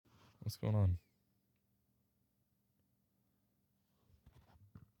What's going on?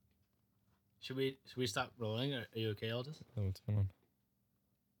 Should we stop rolling? Are you okay, Aldus? Oh, what's going on?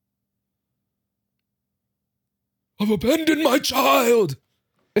 I've abandoned my child.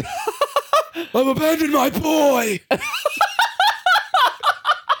 I've abandoned my boy.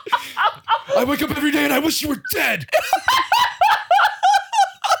 I wake up every day and I wish you were dead.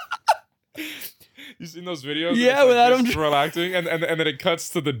 You seen those videos? Yeah, without him real acting, and then it cuts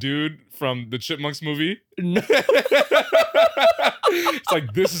to the dude from the Chipmunks movie. No. It's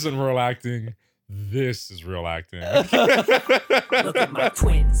like, this isn't real acting. This is real acting. Look at my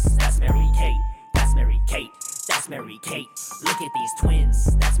twins. That's Mary Kate. That's Mary Kate. That's Mary Kate. Look at these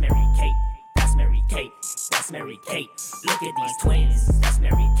twins. That's Mary Kate. That's Mary Kate. That's Mary Kate. Look at these twins. That's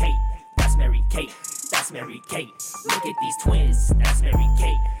Mary Kate. That's Mary Kate. That's Mary Kate. Look at these twins. That's Mary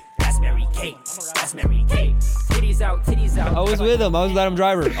Kate. That's Mary Kate. That's Mary Kate. Titties out, titties out. I was with him. I was Adam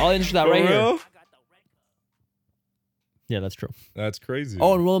Driver. I'll answer that right here. Yeah, that's true. That's crazy.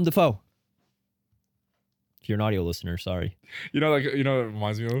 Oh, and Willem Dafoe. If you're an audio listener, sorry. What it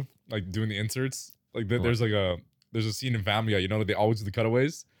reminds me of? Like doing the inserts. Like there's a scene in Family Guy. You know that they always do the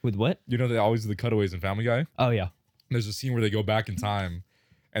cutaways. With what? You know they always do the cutaways in Family Guy. Oh yeah. There's a scene where they go back in time,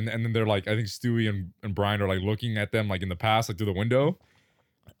 and then they're like, I think Stewie and Brian are like looking at them like in the past, like through the window.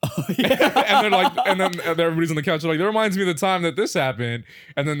 Oh, yeah. And they're like, and then everybody's on the couch. They're like, that reminds me of the time that this happened.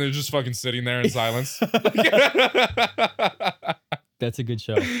 And then they're just fucking sitting there in silence. That's a good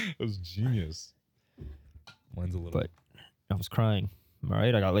show. It was genius. Mine's a little. But I was crying. All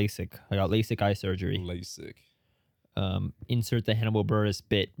right, I got LASIK. I got LASIK eye surgery. LASIK. Insert the Hannibal Buress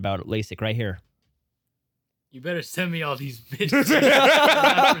bit about LASIK right here. You better send me all these bits. That's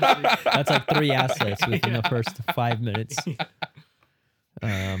like 3 assets within the first 5 minutes.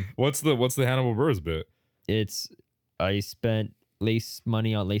 What's the Hannibal Buress bit? It's I spent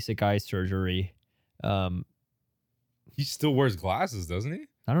money on LASIK eye surgery. He still wears glasses, doesn't he?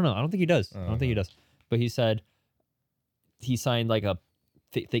 I don't know. I don't think he does. I don't think he does. But he said he signed like a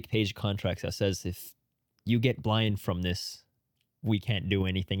thick page contract that says if you get blind from this, we can't do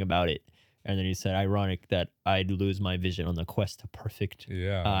anything about it. And then he said, ironic that I'd lose my vision on the quest to perfect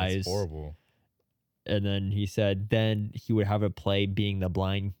eyes. That's horrible. And then he said, then he would have a play being the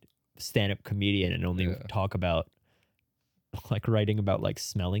blind stand-up comedian and only talk about like writing about like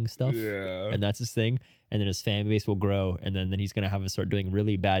smelling stuff. Yeah. And that's his thing. And then his fan base will grow. And then he's going to have to start doing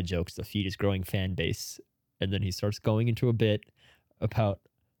really bad jokes to feed his growing fan base. And then he starts going into a bit about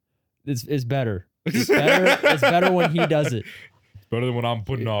it's better. It's better. It's better when he does it. It's better than what I'm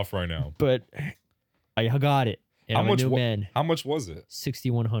putting off right now. But I got it. And I'm a new man. How much was it?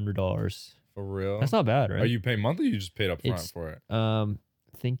 $6,100. For real? That's not bad, right? Are you paying monthly or you just paid up front for it? I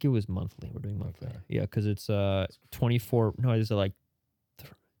think it was monthly. We're doing monthly. Okay. Yeah, because it's 24. No, it's like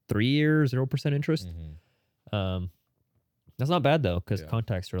 3 years, 0% interest. Mm-hmm. That's not bad though, because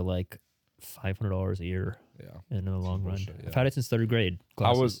contacts are like $500 a year. Yeah. In the long run. Bullshit, yeah. I've had it since 3rd grade.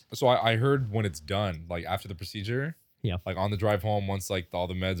 Glasses. I heard when it's done, like after the procedure. Yeah. Like on the drive home, once like all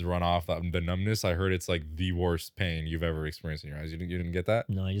the meds run off, the numbness, I heard it's like the worst pain you've ever experienced in your eyes. You didn't get that?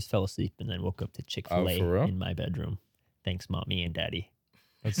 No, I just fell asleep and then woke up to Chick-fil-A for real? in my bedroom. Thanks, mommy and daddy.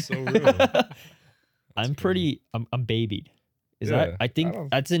 That's so real. I'm babied. I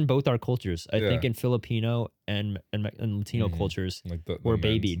think that's in both our cultures. I think in Filipino and Latino cultures, like we're the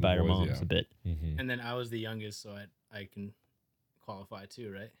babied by our boys, moms a bit. Mm-hmm. And then I was the youngest, so I can qualify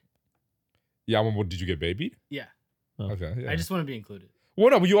too, right? Yeah. Well, did you get babied? Yeah. Oh. Okay. Yeah. I just want to be included. Well,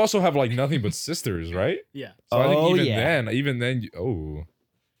 no, but you also have like nothing but sisters, right? Yeah. So I think even then,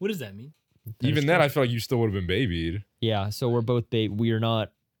 What does that mean? Even then, I feel like you still would have been babied. Yeah. So we're both we are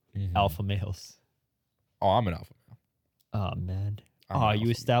not alpha males. Oh, I'm an alpha male. Oh man. I'm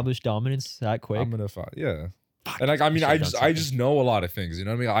You established dominance that quick? I'm an alpha. Yeah. And like, I mean, I just know a lot of things. You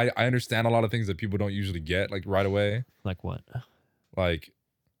know what I mean? I understand a lot of things that people don't usually get like right away. Like what? Like,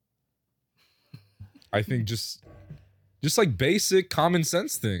 I think just like basic common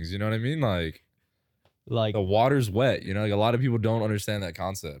sense things. You know what I mean? Like the water's wet. You know, like a lot of people don't understand that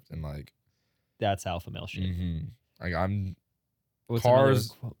concept, and like that's alpha male shit. Like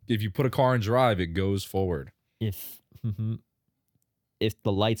cars. If you put a car in drive, it goes forward. If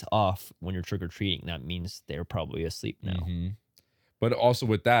the light's off when you're trick or treating, that means they're probably asleep now. But also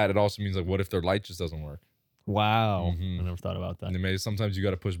with that, it also means like, what if their light just doesn't work? Wow, I never thought about that. And sometimes you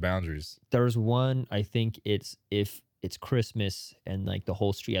got to push boundaries. There's one, I think it's if it's Christmas and like the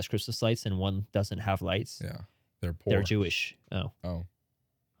whole street has Christmas lights and one doesn't have lights. Yeah, they're poor. They're Jewish. Oh. Oh.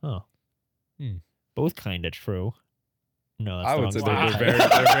 Oh. Both kind of true. No, that's I the would say wrong they're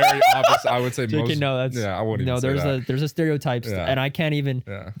stereotype. very opposite. I would say JK, most. no, that's Yeah, I wouldn't no. even say that. There's a stereotypes, Yeah. and I can't even.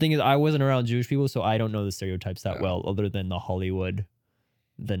 Yeah. The thing is, I wasn't around Jewish people, so I don't know the stereotypes that Yeah. well, other than the Hollywood,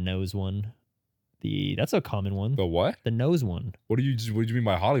 the nose one. That's a common one. The what? The nose one, What do you mean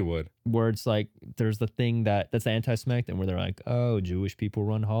by Hollywood? where it's like there's the thing that's the anti-Semitic thing, where they're like, oh, Jewish people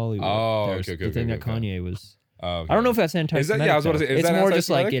run Hollywood. Oh, There's okay, the thing that okay. Kanye was. Okay. I don't know if that's anti-Semitic. I was about to though. say, is it's that more just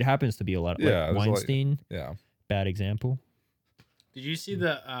like anti-Semitic? it happens to be a lot. Yeah, Like there's a lot- Weinstein, Yeah. bad example. Did you see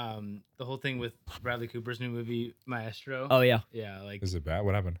the whole thing with Bradley Cooper's new movie Maestro? Oh yeah. Yeah, like Is it bad?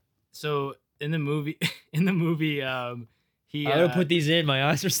 What happened? so in the movie he I'm gonna put these in. My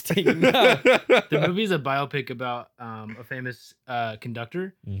eyes are stinging. the movie is a biopic about a famous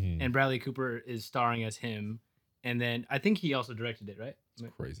conductor, Mhm. and Bradley Cooper is starring as him, and then I think he also directed it, right? It's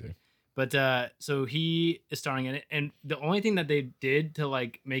crazy. But so he is starring in it, and the only thing that they did to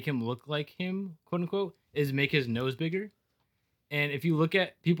like make him look like him, quote unquote, is make his nose bigger. And if you look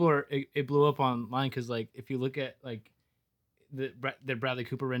at it blew up online because like if you look at like the Bradley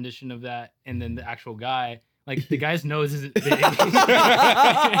Cooper rendition of that, and then the actual guy, like the guy's nose isn't big.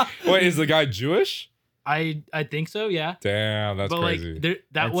 Wait, is the guy Jewish? I think so, yeah. Damn, that's but crazy. like that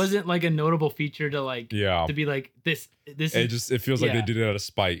That's- wasn't like a notable feature to like Yeah. to be like this It feels like they yeah. did it out of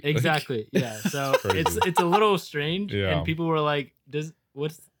spite. exactly yeah. So Crazy. it's a little strange, Yeah. and people were like,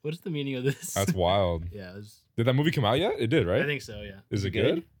 what's the meaning of this? That's wild. yeah. It was, Did that movie come out yet? It did, right? I think so, yeah. Is it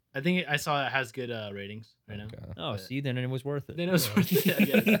good? I think I saw it has good ratings right now. Okay. Oh, see, then it was worth it. Then it was worth it, I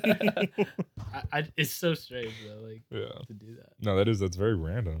guess. It's so strange though, like Yeah. to do that. No, that's very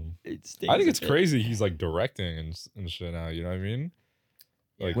random. It I think stings it's a bit. crazy he's like directing and shit now, you know what I mean?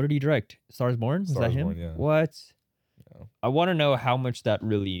 Like What did he direct? Stars Born? Was Stars that him? Born, yeah. What? Yeah. I want to know how much that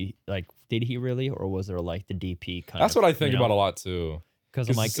really like. Did he really, or was there like the DP kind That's of? what I think about a lot too. Because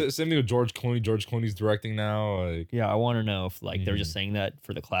I'm like, Same thing with George Clooney. George Clooney's directing now. Like yeah, I want to know if like they're just Mhm. saying that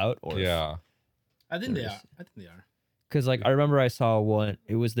for the clout, or yeah. I think they There are. is. I think they are. Because like I remember I saw one.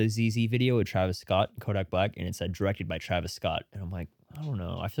 It was the ZZ video with Travis Scott, and Kodak Black, and it said directed by Travis Scott, and I'm like, I don't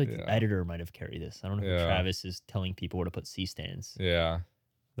know. I feel like the Yeah. editor might have carried this. I don't know if Yeah. Travis is telling people where to put C stands. Yeah.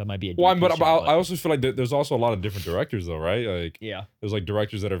 That might be a. Well, DP but show, I also feel like there's also a lot of different directors though, right? Like yeah, there's like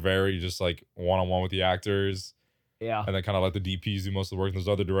directors that are very just like one-on-one with the actors, yeah. and then kind of like the DPs do most of the work. And there's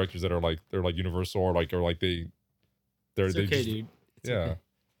other directors that are like they're like Universal or like It's okay, just, dude. It's yeah. okay.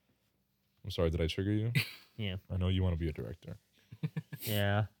 I'm sorry, did I trigger you? Yeah. I know you want to be a director.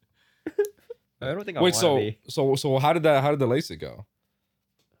 Yeah. I don't think I Wait, want to be. so how did the LASIK go?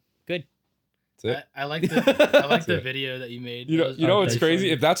 Good. That's it. I like the it. video that you made. You That know, was- you know that what's was crazy?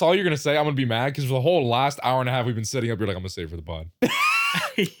 funny. If that's all you're gonna say, I'm gonna be mad because for the whole last hour and a half we've been sitting up, you're like, I'm gonna save it for the pod. I'm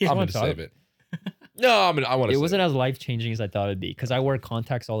gonna on, Todd. save it. No, I want to. It wasn't as life changing as I thought it'd be because I wear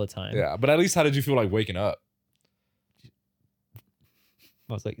contacts all the time. Yeah, but at least how did you feel like waking up?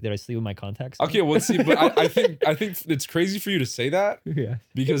 I was like, did I sleep with my contacts? on? Okay, well, see, but I think it's crazy for you to say that Yeah.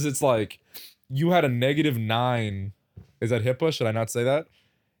 because it's like you had a -9. Is that HIPAA? Should I not say that?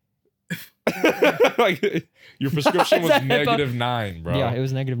 Like your prescription Is was that HIPAA? -9, bro. Yeah, it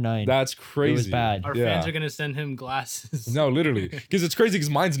was -9. That's crazy. It was bad. Our Yeah. fans are gonna send him glasses. No, literally, because it's crazy because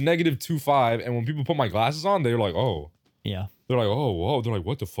mine's -2.5, and when people put my glasses on, they're like, oh, Yeah. they're like, oh, whoa, they're like,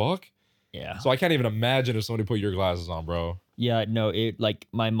 what the fuck? Yeah. So I can't even imagine if somebody put your glasses on, bro. Yeah. No, it like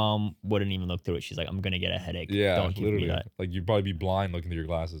my mom wouldn't even look through it. She's like, I'm gonna get a headache. Yeah, Don't give literally. me that. Like you'd probably be blind looking through your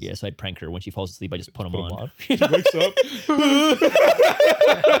glasses. Yeah, so I'd prank her when she falls asleep. I just put them Put 'em on. She wakes up.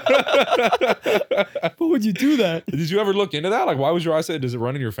 But would you do that? Did you ever look into that? Like, why was your eyesight? Does it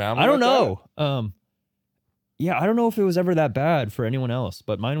run in your family? I don't like that? know. Yeah, I don't know if it was ever that bad for anyone else,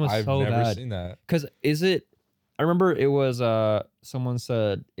 but mine was I've so never bad. seen that. Cause is it? I remember it was. Someone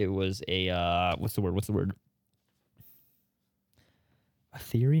said it was a. What's the word? A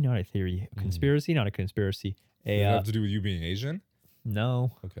theory, not a theory. A conspiracy, not a conspiracy. Does it have to do with you being Asian?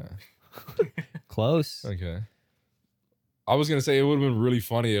 No, Okay. close. Okay. I was gonna say it would have been really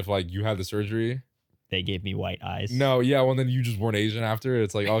funny if like you had the surgery. They gave me white eyes. No, yeah, well then you just weren't Asian after.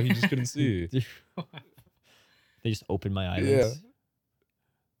 It's like, oh, he just couldn't see. They just opened my eyelids. Yeah.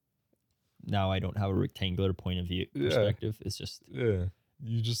 Now I don't have a rectangular point of view Yeah. perspective. It's just Yeah.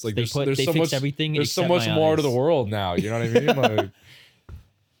 You just like they there's so fixed much everything. there's so except much my more to the eyes. world now. You know what I mean? Like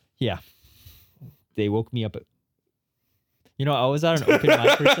Yeah. They woke me up. You know, I was at an open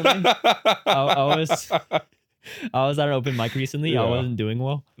mic recently. I was at an open mic recently. I Yeah. wasn't doing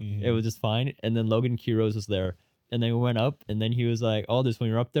well. Mhm. It was just fine. And then Logan Quiroz was there. And then we went up. And then he was like, Aldus, when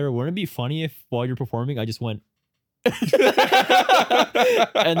you're up there, wouldn't it be funny if while you're performing, I just went. and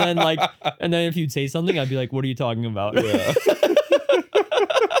then if you'd say something, I'd be like, what are you talking about? Yeah.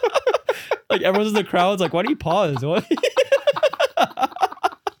 Like everyone's in the crowd's like, why do you pause? What?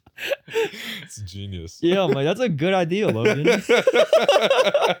 It's genius. Yeah, I'm like, that's a good idea, Logan.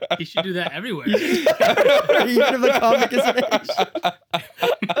 You should do that everywhere. Even if the comic is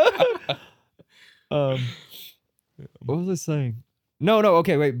what was I saying? No,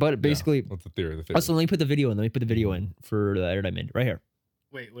 okay, wait, but basically, What's the theory? so let me put the video in. Let me put the video in for the edit I made right here.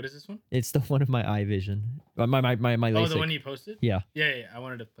 Wait, what is this one? It's the one of my eye vision. My LASIK. Oh, the one you posted? Yeah. Yeah. I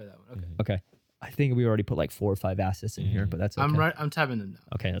wanted to play that one. Okay. Okay. I think we already put like 4 or 5 assets in here, but that's okay. I'm tabbing them now.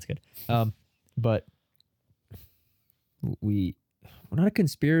 Okay, that's good. But we're not a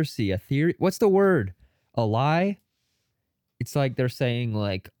conspiracy, a theory. What's the word? A lie? It's like they're saying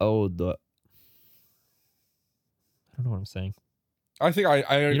like, oh, I don't know what I'm saying. I think You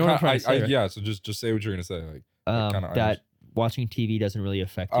know what I'm trying to say, right? Yeah. So just say what you're gonna say. Like That watching TV doesn't really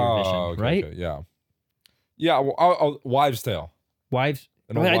affect your vision, okay, right? Okay, yeah. Yeah. Well, I'll wives' tale. Wives.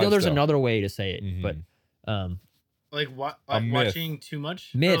 I know there's another way to say it, but Like what? A Like myth. watching too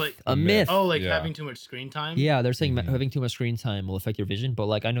much? myth, Or like, a myth. oh, like Yeah. having too much screen time? Yeah, they're saying having too much screen time will affect your vision, but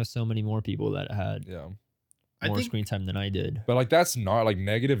like I know so many more people that had more screen time than I did. But like that's not like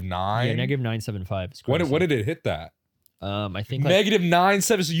 -9. Yeah, -975. Is When crazy. did it hit that? I think like,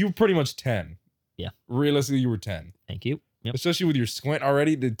 -9.7. So you were pretty much 10. Yeah. Realistically, you were 10. Thank you. Yep. Especially with your squint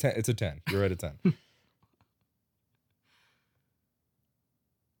already, it's a 10. You're at a 10.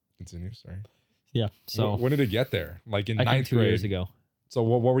 Continue. Sorry. Yeah. So when did it get there? Like in I think 9th 2 grade. years ago. So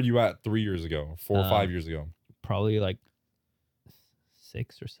what were you at 3 years ago? 4 or 5 years ago? Probably like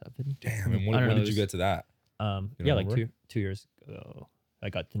 6 or 7. Damn. And I don't when know, did you get to that? Yeah, like remember? 2 years ago. I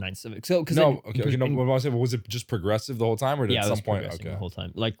got to 9.7. So because No, okay. No, what I was saying, was it just progressive the whole time, or did yeah, at it was some point? progressing Okay. the whole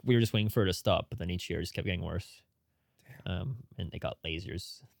time. Like we were just waiting for it to stop, but then each year it just kept getting worse. And they got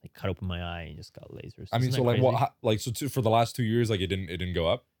lasers. They cut open my eye and just got lasers. I mean, Isn't so that like crazy? what? Like so for the last 2 years, like it didn't go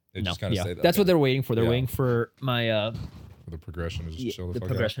up. It just kind of stayed. That's what okay. they're waiting for. They're Yeah. waiting for my The progression is just chill the the fuck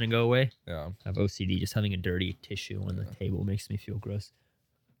progression to go away. out. Yeah. I have OCD. Just having a dirty tissue on the table makes me feel gross.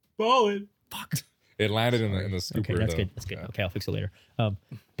 Balling. Fuck. It landed in the scooper. Okay, that's though. good. That's good. Yeah. Okay, I'll fix it later.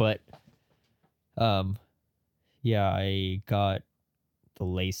 Yeah, I got the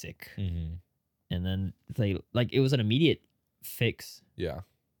LASIK, Mhm. and then it was an immediate fix, Yeah.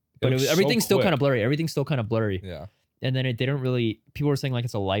 but looks so everything's still quick. kind of blurry. Everything's still kind of blurry, Yeah. and then it didn't really. People were saying like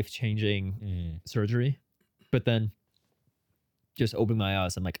it's a life-changing surgery, but then just opening my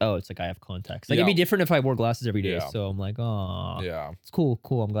eyes, I'm like, oh, it's like I have contacts. Like it'd be different if I wore glasses every day. Yeah. So I'm like, oh, Yeah. it's cool.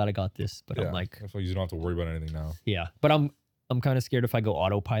 I'm glad I got this, but Yeah. I'm like, I feel like you don't have to worry about anything now. yeah, but I'm kind of scared if I go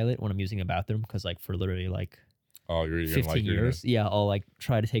autopilot when I'm using a bathroom because like for literally like Oh, you're 15 gonna, like, you're years, yeah, I'll like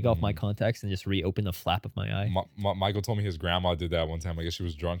try to take off my Mhm. contacts and just reopen the flap of my eye. Michael told me his grandma did that one time. I guess she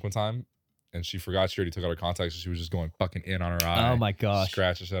was drunk one time, and she forgot she already took out her contacts, so she was just going fucking in on her eye. Oh my gosh.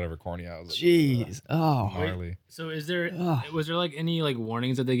 Scratch the shit out of her cornea. I was like, Jeez. Oh. gnarly. So was there Ugh. like any like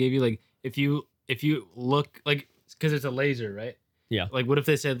warnings that they gave you? Like if you look like, because it's a laser, right? Yeah. Like what if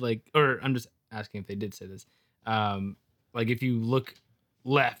they said like, or I'm just asking if they did say this, like if you look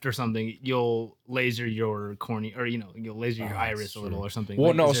left or something, you'll laser your cornea, or you'll laser your iris a little or something. Well,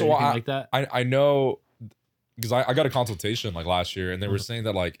 like, no, is there so anything like that. I know because I got a consultation like last year, and they were Mm-hmm. saying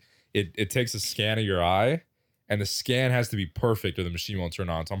that like it takes a scan of your eye, and the scan has to be perfect or the machine won't turn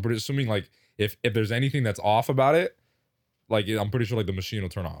on. So I'm pretty assuming like if there's anything that's off about it, like I'm pretty sure like the machine will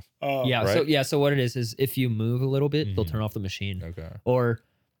turn off. Yeah. right? So what it is if you move a little bit, they'll turn off the machine. Okay. Or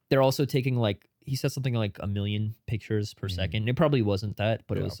they're also taking like, he said something like 1 million pictures per second. It probably wasn't that,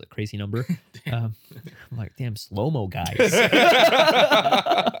 but it Yeah. was a crazy number. I'm like, damn, slow-mo guys.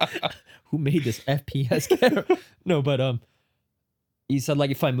 Who made this FPS camera? No, but he said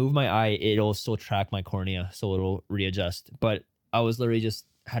like if I move my eye, it'll still track my cornea, so it'll readjust. But I was literally just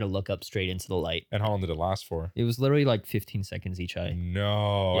had to look up straight into the light. And how long did it last for? It was literally like 15 seconds each eye.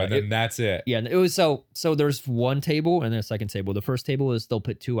 No, Yeah, and then that's it. Yeah, and it was so there's one table and then a second table. The first table is they'll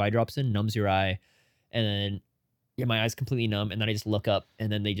put 2 eye drops in, numbs your eye, and then my eye's completely numb, and then I just look up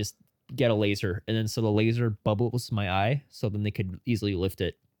and then they just get a laser. And then so the laser bubbles my eye, so then they could easily lift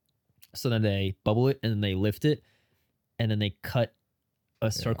it. So then they bubble it and then they lift it, and then they cut a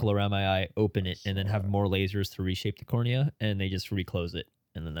circle around my eye, open it, and then have more lasers to reshape the cornea, and they just reclose it.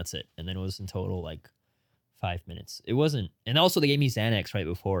 And then that's it. And then it was in total like 5 minutes. It wasn't. And also they gave me Xanax right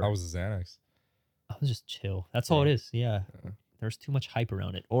before. How was the Xanax? I was just chill. That's all it is. Yeah. There's too much hype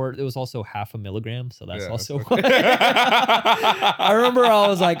around it. Or it was also 0.5 milligram. So that's Yeah, also. okay. I remember I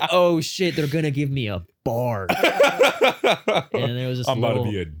was like, oh shit, they're going to give me a bar. And there was just I'm about to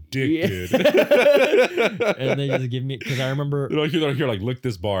be addicted. And they just give me, because I remember. You're like, lick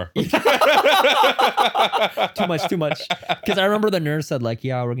this bar. Too much. Because I remember the nurse said like,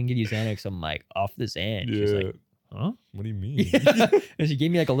 yeah, we're going to give you Xanax. I'm like, off the Xan. She's like, huh? What do you mean? And she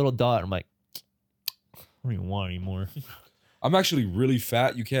gave me like a little dot. I'm like, don't even want anymore. I'm actually really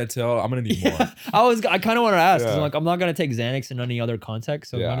fat. You can't tell. I'm gonna need more. I kind of want to ask because Yeah. I'm not gonna take Xanax in any other context,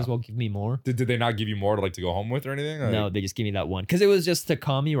 so Yeah. might as well give me more. Did they not give you more to like to go home with or anything? No, they just give me that one because it was just to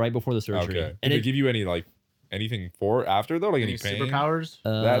calm me right before the surgery. Okay. Did And they it, give you any like anything for after though? Like any pain? superpowers?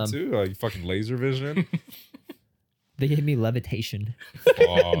 That too? Like fucking laser vision? They gave me levitation.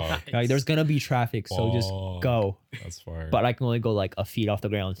 Fuck. Like, there's gonna be traffic, so just Fuck. go. That's fire. But I can only go like a feet off the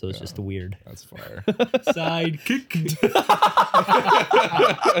ground, so it's just weird. That's fire. Sidekick.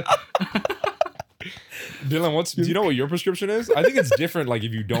 Dylan, do you know what your prescription is? I think it's different like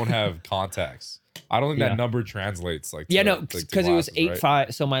if you don't have contacts. I don't think Yeah. that number translates like Yeah, to, no, like, to because it was glasses, right?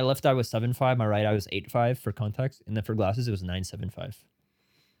 8.5. So my left eye was 7.5, my right eye was 8.5 for contacts, and then for glasses it was 9.75.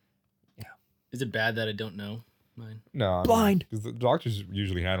 Is it bad that I don't know mine? No, Blind. because the doctors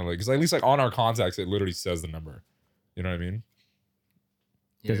usually handle it. Because at least like on our contacts, it literally says the number. You know what I mean?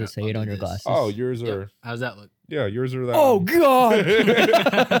 Does Here, it say I'll it do on your this. glasses? Oh, yours Yep. are How's that look? yours are that. Oh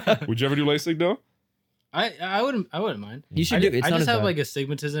God! Would you ever do LASIK though? I wouldn't mind. You should I, do. ju- It's I not just as have bad. like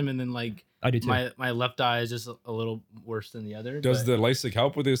astigmatism, and then like I do too. my left eye is just a little worse than the other. Does but the LASIK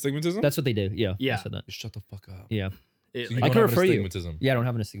help with the astigmatism? That's what they do. Yeah. Yeah. I said that. Shut the fuck up. Yeah. it, So you like, I don't can have an refer you. astigmatism. Yeah, I don't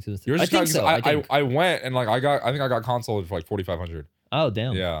have an astigmatism. Yours I is think kinda- so. 'cause I think. I went and like I think I got consulted for like 4,500. Oh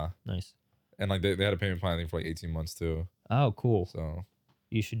damn. Yeah, Nice. and like they had a payment plan I think for like 18 months too. Oh cool. So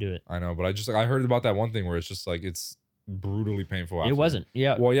You should do it. I know, but I just like I heard about that one thing where it's just like it's brutally painful. It after. wasn't.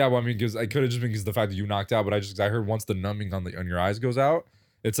 Yeah. Well, yeah, well, I mean, because I could have just been because the fact that you knocked out, but I heard once the numbing on your eyes goes out,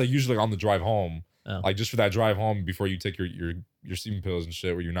 it's like usually on the drive home, Oh. like just for that drive home before you take your sleeping pills and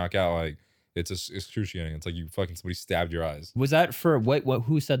shit, where you knock out, like it's excruciating. It's like you fucking somebody stabbed your eyes. Was that for what?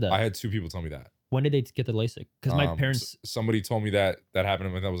 Who said that? I had 2 people tell me that. When did they get the LASIK? Because my parents. Somebody told me that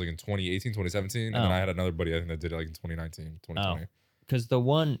happened when that was like in 2018, 2017, and then Oh. I had another buddy I think that did it like in 2019, 2020.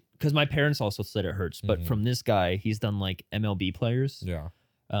 Because my parents also said it hurts, but Mhm. from this guy, he's done like MLB players. Yeah.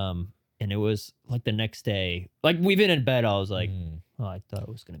 And it was like the next day, like we've been in bed. I was like, Mhm. oh, I thought it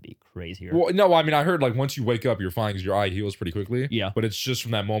was gonna be crazier. Well, no, I mean, I heard like once you wake up, you're fine because your eye heals pretty quickly. Yeah. But it's just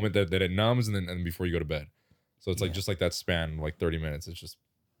from that moment that it numbs and before you go to bed. So it's like Yeah. just like that span, like 30 minutes. It's just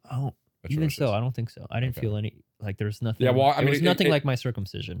Oh, even so, atrocious. I don't think so. I didn't Okay. feel any like there's nothing. Yeah, well, I there mean, was it- nothing it- like my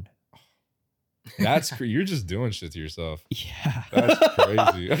circumcision. You're just doing shit to yourself. Yeah. That's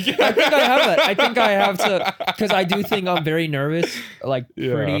crazy. I think I have that. I think I have to because I do think I'm very nervous, like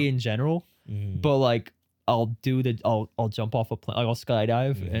Yeah. pretty in general. Mhm. But like I'll jump off a plane, like I'll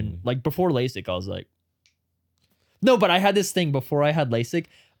skydive, and like before LASIK, I was like, no, but I had this thing before I had LASIK.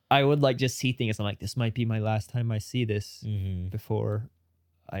 I would like just see things. I'm like, this might be my last time I see this Mhm. before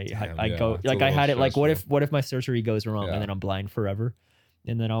I Damn, I yeah, go it's a like I little had it like what stressful. if my surgery goes wrong Yeah. and then I'm blind forever,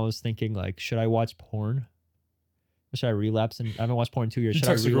 and then I was thinking like, should I watch porn? Or should I relapse? And I haven't watched porn in 2 years. You Should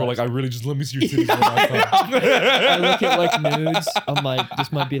I text a girl relapse? like, I really just let me see your titties Yeah, one last time. I look at like nudes. I'm like,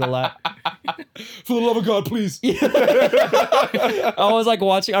 this might be the last. For the love of God, please. I was like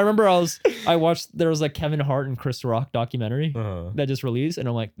watching. I remember I watched. There was a Kevin Hart and Chris Rock documentary Uh-huh. that just released, and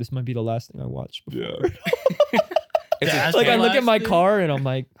I'm like, this might be the last thing I watch. Before. Yeah. That's Like my I look at last my thing. car and I'm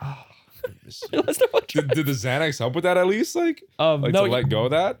like, oh, let's not watch did the Xanax help with that at least? Like no, to let go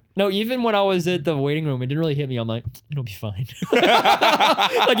of that? no. Even when I was at the waiting room, it didn't really hit me. I'm like, it'll be fine.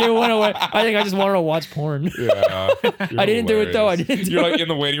 Like it went away. I think I just wanted to watch porn. Yeah. I didn't do it though. I Hilarious. didn't. Do You're it. like in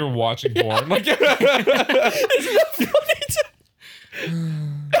the waiting room watching porn. Like Isn't that funny?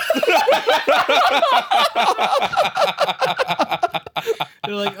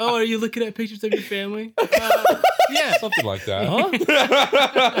 They're like, oh, are you looking at pictures of your family? Yeah. something like that. Huh?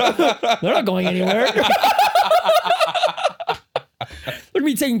 They're not going anywhere. Look at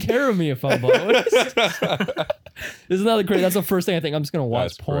me taking care of me if I'm bonus. This is another crazy. That's the first thing I think. I'm just gonna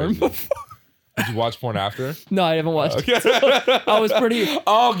watch That's porn. crazy. Did you watch porn after? No, I haven't watched Okay. it. I was pretty.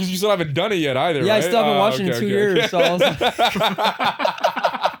 Oh, because you still haven't done it yet either. Yeah, I right? still haven't Oh, watched it in okay, 2 okay, years. okay.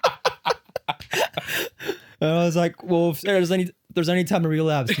 So I was like, well, if there's any time to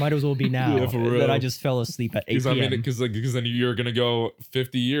relapse, might as well be now. Yeah, for And real. then I just fell asleep at 8 Because I mean, p.m. because then you're gonna go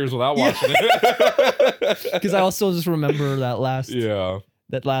 50 years without watching it. Because I also just remember that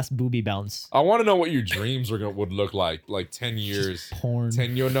last booby bounce. I want to know what your dreams would look like 10 years. Porn.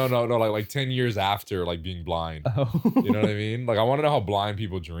 10 year no like 10 years after like being blind. Oh. You know what I mean? Like I want to know how blind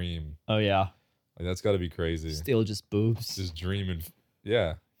people dream. Oh yeah. Like that's got to be crazy. Still just boobs. Just dreaming.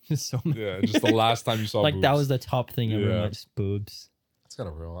 Yeah. Just so many. Yeah. Just the last time you saw Like boobs. that was the top thing ever. Yeah. Just boobs. It's kind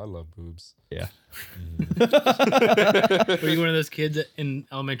of real. I love boobs. Yeah. Were you one of those kids in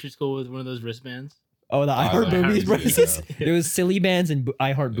elementary school with one of those wristbands? Oh, the I Heart like Boobies Heart Boobies, braces. yeah. It was Silly Bands and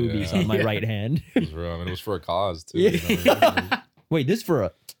I Heart Boobies Yeah. on my Yeah. right hand. It was real. I mean, it was for a cause too. Yeah. You know what I mean? Wait, this for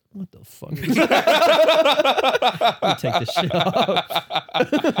a What the fuck? Let me take this shit off.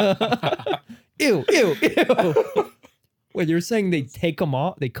 Ew, ew, ew. Wait, you're saying they take them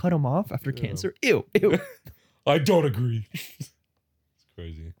off? They cut them off after cancer? Ew, ew. I don't agree. It's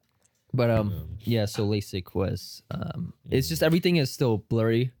crazy. But yeah. So LASIK was it's just everything is still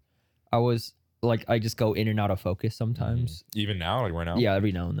blurry. I just go in and out of focus sometimes. Even now, like right now. Yeah,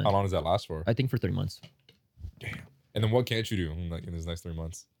 every now and then. How long does that last for? I think for 3 months. Damn. And then what can't you do like in these next 3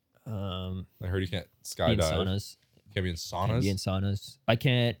 months? I heard you can't skydive. Be in saunas. Can't be in saunas. Can't be in saunas. I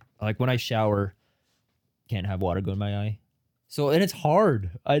can't when I shower. Can't have water go in my eye. So and it's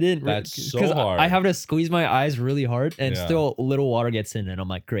hard. I didn't. That's so hard. I have to squeeze my eyes really hard, and Yeah. still a little water gets in, and I'm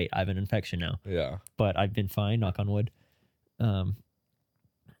like, great, I have an infection now. Yeah. But I've been fine. Knock on wood. Dude,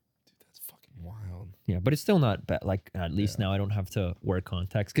 that's fucking wild. Yeah, but it's still not bad. Like at least now I don't have to wear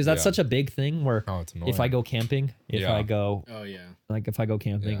contacts because that's Yeah. such a big thing. Where Oh, it's annoying. if I go camping, if Yeah. I go Oh yeah. if I go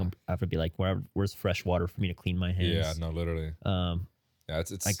camping, Yeah. I have to be like, where's fresh water for me to clean my hands? Yeah, no, literally. Yeah,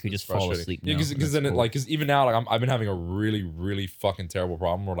 it's I could it's just fall frustrating. asleep Yeah, now. because That's then cool. because even now like I've been having a really really fucking terrible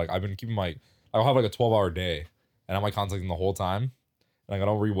problem where like I've been keeping I'll have like a 12-hour day and I'm like contacting the whole time and like I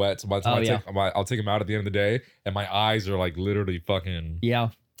don't re-wet, so by the time I'll take them out at the end of the day and my eyes are like literally fucking Yeah.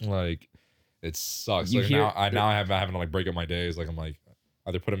 like it sucks. You Like hear- now I'm having to like break up my days. Like I'm like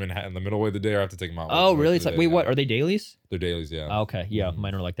either put them in the middle of the day or I have to take them out. Oh, most really? of It's the like, day, wait, yeah. what? Are they dailies? They're dailies, yeah. Oh, okay. Yeah, Mhm.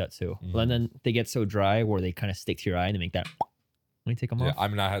 mine are like that too. Mhm. And then they get so dry where they kind of stick to your eye and they make that. Let me take them Yeah, off. I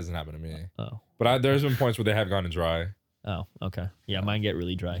mean that hasn't happened to me. Oh. But there's been points where they have gone dry. Oh, okay. Yeah, mine get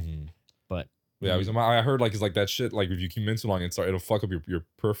really dry. Mhm. But Yeah, because I heard like it's like that shit. Like if you keep in too long, it'll fuck up your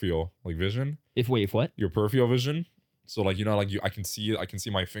peripheral like vision, if what? your peripheral vision. So like like I can see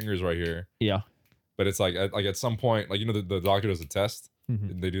my fingers right here, Yeah. but it's like at some point like the doctor does a test.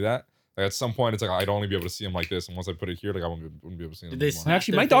 Mhm. They do that. Like at some point it's like I'd only be able to see them like this, and once I put it here, like I wouldn't be able to see them. Did they anymore. snap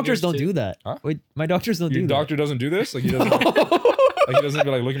Actually, their my doctors fingers don't too? do that. Huh? Wait, my doctors don't Your do doctor doesn't do this. Like he doesn't. Like he doesn't be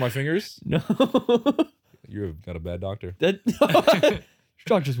like look at my fingers. that. No. You've got a bad doctor. That your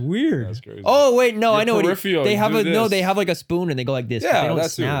doctor's weird. That's crazy. Oh wait, no, Your I know what peripheral, they you have do no, this. they have like a spoon and they go like this. but Yeah, they don't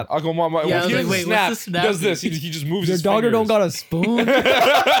that's snap. I'll go. My Yeah, I he was doesn't like, wait, snap. what's the He does snap? this. He just moves Your his doctor don't fingers. got a spoon.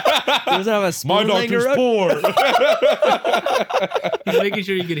 He doesn't have a spoon. My laying doctor's around? poor. He's making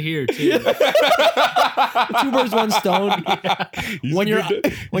sure you could hear too. Two birds, one stone. He's When a your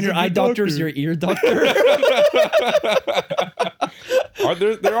good- when he's your a eye good doctor's your ear doctor. Are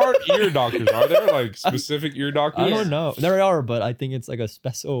there are ear doctors? Are there like specific ear doctors? I don't know. There are, but I think it's like a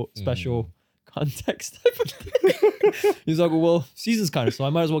special context type of thing. He's like, well, season's kind of slow. I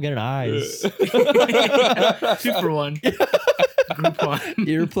might as well get an eyes. 2 for 1. Group 1.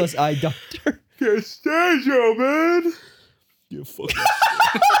 Ear plus eye doctor. Can't stand you, man. You fucking.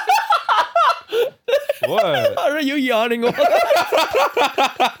 What? Are you yawning?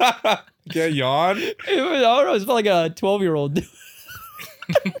 Can't yawn. I don't know. It's like a 12-year-old.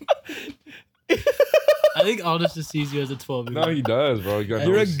 I think Aldus just sees you as a 12-year-old. No, he does, bro. You got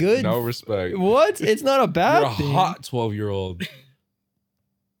You're no a good- no respect. What? It's not a bad You're a thing. hot 12-year-old.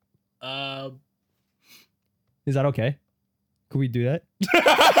 Is that okay? Could we do that?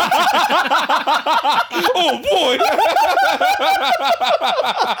 Oh boy.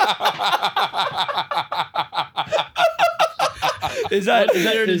 Is that What is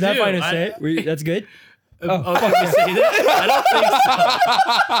there to do? fine to I- say? That's good. Oh, can we say that? I don't think so.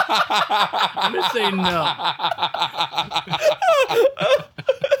 I'm gonna say no.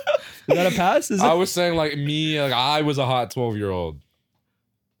 Is that a pass? Is I it? was saying like me, like I was a hot 12-year-old.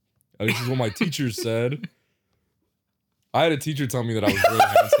 This is what my teacher said. I had a teacher tell me that I was really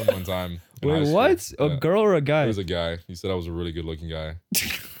handsome one time. in high Wait, school. what? A Yeah. girl or a guy? It was a guy. He said I was a really good looking guy.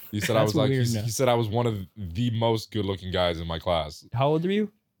 He said I That's was like weird he now. said I was one of the most good looking guys in my class. How old are you?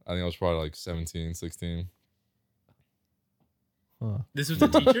 I think I was probably like 17, 16. Huh. This was the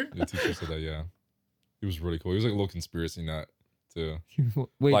teacher? The teacher said that, yeah. He was really cool. He was like a little conspiracy nut too.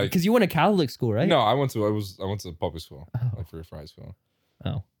 Wait, Like- because you went to Catholic school, right? No, I went to public school, Oh. like for high school.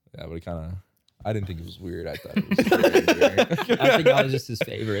 Oh. Yeah, but it kind of I didn't think it was weird. I thought it was very weird. I think I was just his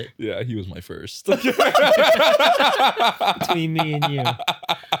favorite Yeah, he was my first. between me and you.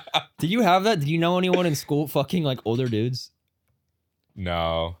 Did you have that? Did you know anyone in school fucking like older dudes?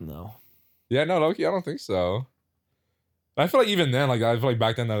 No. No. Yeah, no, Loki, I don't think so. I feel like even then, like I feel like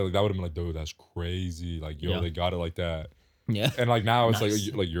back then that would have been like, dude, that's crazy. Like, yo, Yeah. they got it like that. Yeah. And like now it's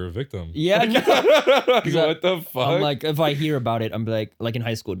Nice. like you're a victim. Yeah. What the fuck? I'm like, if I hear about it, I'm like in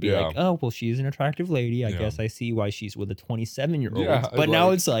high school, it'd be Yeah. like, oh, well, she's an attractive lady. I Yeah. guess I see why she's with a 27-year-old. Yeah, But now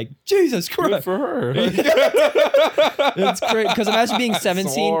like- it's like, Jesus Good Christ. for her. It's great. Because imagine being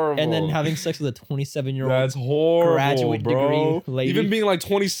 17 and then horrible. having sex with a 27-year-old. That's horrible, graduate bro. degree lady. Even being like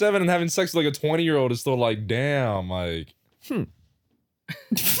 27 and having sex with like a 20-year-old is still like, damn, like.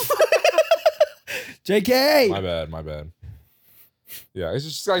 JK. My bad. Yeah, it's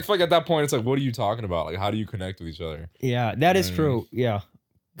just I feel like at that point it's like, what are you talking about? Like, how do you connect with each other? Yeah, that is Mm. true. Yeah.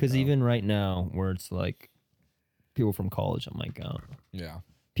 Because Yeah. even right now, where it's like people from college, I'm like, oh. Yeah,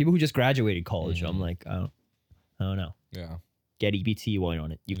 People who just graduated college, I'm Mhm. like, I don't know. yeah. Get EBT while you're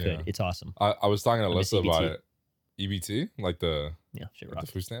on it. You Yeah. could. It's awesome. I was talking to I miss Alyssa about EBT. it. EBT, like the Yeah, shit like rocks.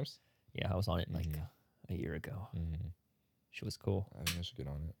 the food stamps. Yeah, I was on it like Mhm. a year ago. Mm-hmm. She was cool. I think I should get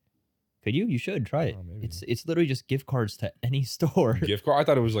on it. Could you? You should try it. Oh, maybe. It's literally just gift cards to any store. Gift card. I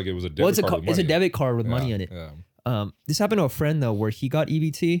thought it was a debit Well, it's a card. with it's a money. debit card with money Yeah, in it. Yeah. This happened to a friend though, where he got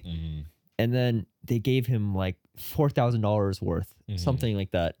EBT Mm-hmm. and then they gave him like $4,000 worth, Mhm. something like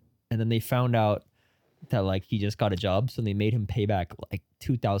that. And then they found out that like he just got a job, so they made him pay back like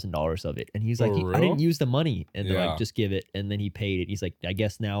 $2,000 of it. And he's like, For I didn't real? use the money, and they're Yeah. like, just give it. And then he paid it. He's like, I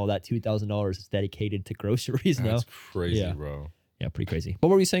guess now that $2,000 is dedicated to groceries now. That's crazy, Yeah. bro. Yeah, pretty crazy. What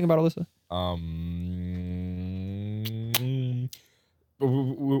were you saying about Alyssa? We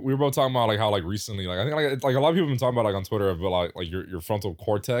were both talking about like how like recently like I think like a lot of people have been talking about like on Twitter about like your frontal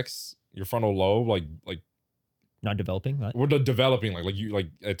cortex, your frontal lobe, like Not developing that. we're developing like you like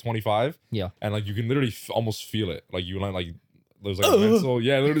at 25. Yeah. And like you can literally almost feel it. Like you like there's like a mental,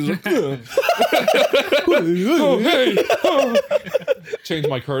 yeah, literally just like, oh hey, oh. Change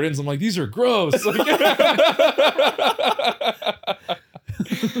my curtains. I'm like, these are gross.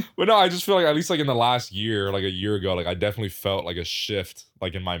 But no, I just feel like at least like in the last year, like a year ago, like I definitely felt like a shift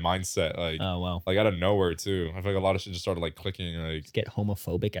like in my mindset, like Oh wow. like out of nowhere too. I feel like a lot of shit just started like clicking, like Just get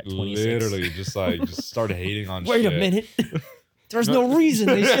homophobic at 26. literally just like just started hating on Wait shit. a minute. There's no reason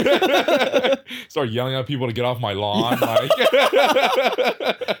they should. Start yelling at people to get off my lawn. Like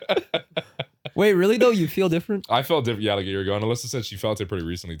Wait, really though? You feel different? I felt different, yeah, like a year ago. And Alyssa said she felt it pretty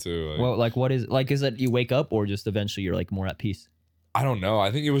recently too. Like, Well, like what is like? Is it you wake up or just eventually you're like more at peace? I don't know.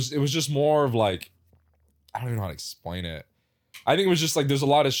 I think it was just more of like, I don't even know how to explain it. I think it was just like there's a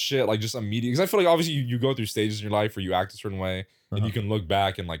lot of shit like just immediate, because I feel like obviously you go through stages in your life where you act a certain way and you can look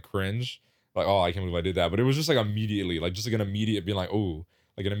back and like cringe, like, oh, I can't believe I did that. But it was just like immediately, like just like an immediate being like, oh,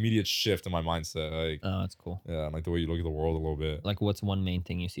 like an immediate shift in my mindset, like Oh, that's cool. yeah, and like the way you look at the world a little bit. Like, what's one main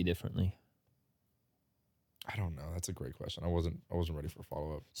thing you see differently? I don't know. That's a great question. I wasn't ready for a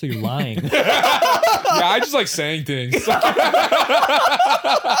follow up. So you're lying. Yeah, I just like saying things.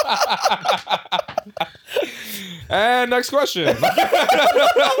 And next question.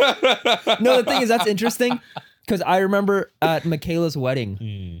 No, the thing is that's interesting because I remember at Michaela's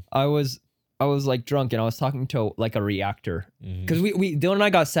wedding, I was like drunk and I was talking to like a reactor because we Dylan and I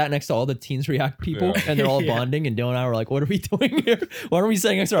got sat next to all the Teens React people Yeah. and they're all Yeah. bonding, and Dylan and I were like, what are we doing here? Why are we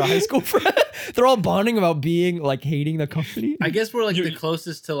sitting next to our high school friend? They're all bonding about being like hating the company. I guess we're like You- the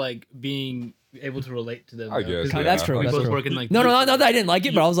closest to like being able to relate to them. I though, guess, 'cause yeah. That's true. We That's both true. work in like No, not that I didn't like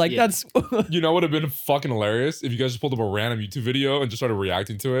it, but I was like, Yeah. that's You know what would have been fucking hilarious if you guys just pulled up a random YouTube video and just started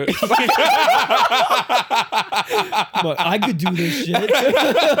reacting to it. but I could do this shit.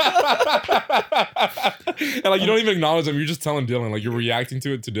 And like you don't even acknowledge them. You're just telling Dylan, like you're reacting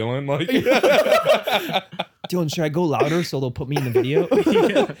to it to Dylan. Like Dylan, should I go louder so they'll put me in the video?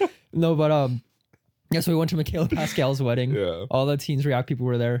 No, but yeah, so we went to Michaela Pascal's wedding. Yeah. All the Teens React people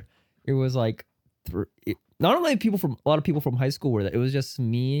were there. It was like not only a lot of people from high school were there. It was just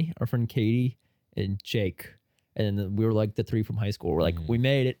me, our friend Katie, and Jake. And then we were like the three from high school. We're like, we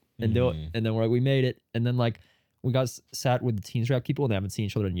made it. And and then we're like, we made it. And then like we got sat with the Teens React people and they haven't seen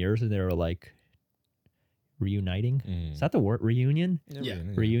each other in years, and they were like reuniting. Is that the word? Reunion? Yeah.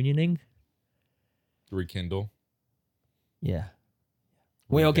 Reunioning? Rekindle. Yeah.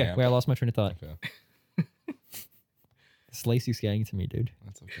 Wait, okay. Revamp. Wait, I lost my train of thought. Okay. This Lacey's getting to me, dude.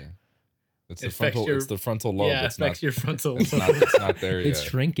 That's okay. It's It the affects frontal. your- It's the frontal lobe. Yeah, it's affects not. your frontal. It's not there yet. It's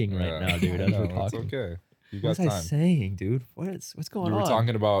shrinking right Yeah. now, dude, as No, we're it's talking. okay. You What got was I time. saying, dude? What's going You were on?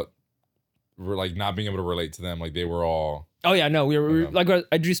 talking about like not being able to relate to them. Like they were all. Oh yeah, no, we were Okay. like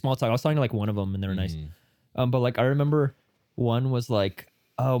I drew small talk. I was talking to like one of them, and they were nice. But like I remember one was like,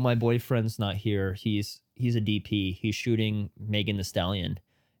 "Oh, my boyfriend's not here. He's a DP. He's shooting Megan Thee Stallion,"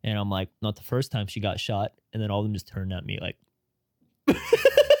 and I'm like, "Not the first time she got shot." And then all of them just turned at me like,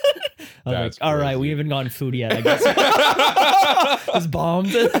 I was That's like, all right, crazy. we haven't gotten food yet. I guess it's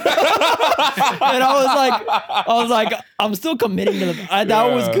bombed. And I was like, I'm still committing to the.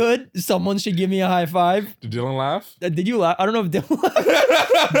 That was good. Someone should give me a high five. Did Dylan laugh? Did you laugh? I don't know if Dylan.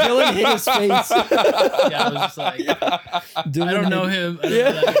 Dylan hit his face. Yeah, I was just like, Dylan I don't know hit- him. I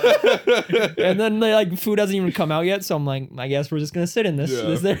don't know that guy. And then like food hasn't even come out yet, so I'm like, I guess we're just gonna sit in this. Yeah,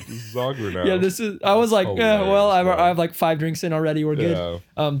 This this is awkward now. yeah, this is. I was like, yeah, well, Hilarious, bro. I have like 5 drinks in already. We're good.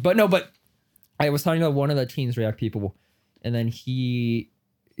 Yeah. But I was talking to one of the Teens React people, and then he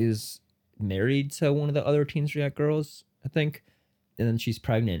is married to one of the other Teens React girls, I think, and then she's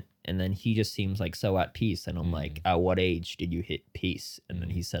pregnant, and then he just seems like so at peace, and I'm like, at what age did you hit peace? And then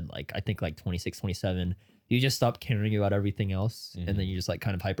he said like, I think like 26, 27. You just stop caring about everything else, and then you just like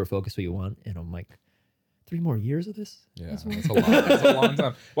kind of hyper focus what you want. And I'm like, 3 more years of this? Yeah, that's a lot. That's a long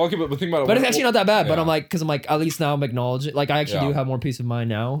time. Well, okay, but think about it. But it's actually not that bad. But Yeah. I'm like, because I'm like, at least now I'm acknowledging. Like, I actually do Yeah. have more peace of mind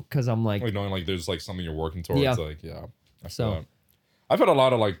now because I'm like, Like knowing like there's like something you're working towards. Yeah. Like, yeah. I feel So- that. I've had a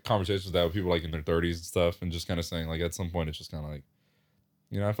lot of like conversations with that with people like in their 30s and stuff, and just kind of saying like at some point it's just kind of like,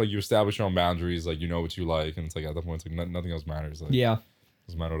 you know, I feel like you establish your own boundaries, like you know what you like, and it's like at that point it's like nothing else matters. Like, yeah, it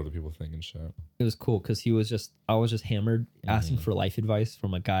doesn't matter what other people think and shit. it was cool because I was just hammered asking for life advice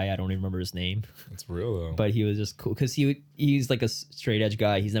from a guy. I don't even remember his name, It's real though. but he was just cool because he's like a straight edge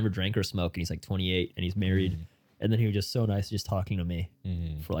guy. He's never drank or smoked, and he's like 28 and he's married. And then he was just so nice, just talking to me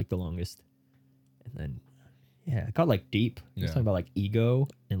for like the longest. And then, yeah, it got like deep. He was Yeah. talking about like ego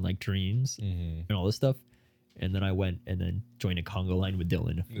and like dreams Mhm. and all this stuff. And then I went and then joined a Congo line with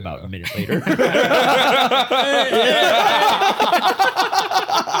Dylan about Yeah. a minute later.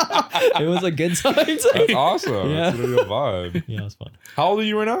 It was a good time. That's awesome. Yeah. That's a real vibe. Yeah, it was fun. How old are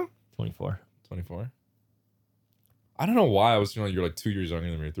you right now? 24. 24. I don't know why I was feeling like you're like 2 years younger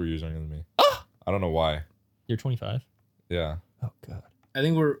than me or 3 years younger than me. I don't know why. You're 25? Yeah. Oh, God. I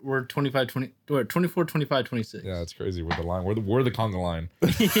think we're 25, 20, we're 24, 25, 26. Yeah, it's crazy. We're the line. We're the Congo line.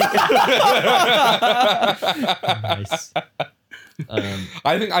 Nice.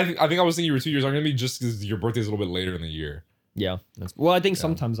 I think I was thinking you were 2 years younger than me just because your birthday's a little bit later in the year. Yeah. Well, I think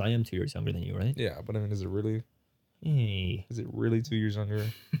sometimes I am 2 years younger than you, right? Yeah, but I mean, is it really Hey. 2 years younger?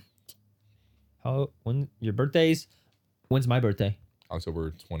 When your birthdays? When's my birthday?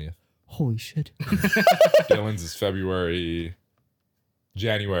 October 20th. Holy shit. Dylan's is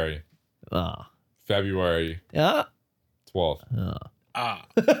January, February Yeah. 12th. Ah.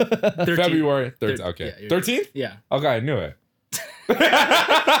 13. February 13th. Thir- Okay. yeah, you're- 13th? Yeah. Okay, I knew it.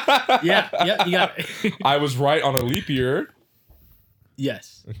 Yeah, you got it. I was right on a leap year.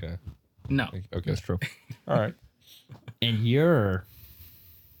 Yes. Okay. No. Okay. That's true. All right. And you're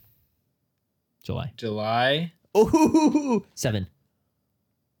July. July Ooh, 7.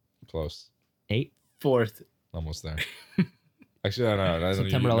 Close. 8. 4th. Almost there. Actually, I don't know.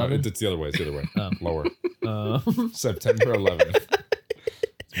 September No, 11th? it's the other way. It's the other way. Oh. Lower. September 11th.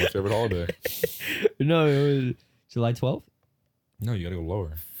 It's my favorite holiday. No, it was July 12th. No, you gotta go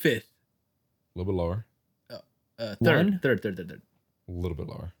lower. 5th. A little bit lower. One? Third. A little bit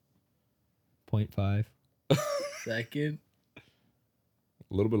lower. 0.5. Second. A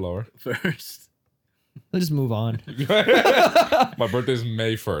little bit lower. First. Let's just move on. My birthday's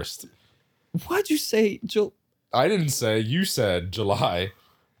May 1st. Why'd you say I didn't say. You said July.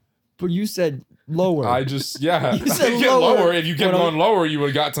 But you said lower. I just, yeah. You said I get lower. lower. If you kept Well, going lower, you would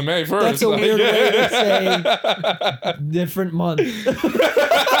have got to May 1st. That's a weird way to say different month.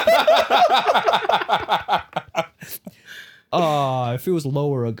 If it was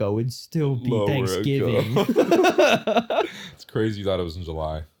lower ago, it'd still be Lower Thanksgiving. It's crazy you thought it was in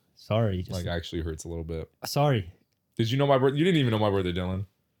July. Sorry. Like, actually hurts a little bit. Sorry. Did you know my birthday? You didn't even know my birthday, Dylan.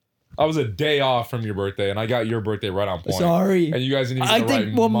 I was a day off from your birthday, and I got your birthday right on point. Sorry. And you guys didn't even I get the think,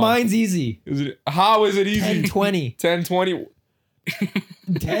 right well, month. mine's easy. How is it easy? 10, 20. 10, 20,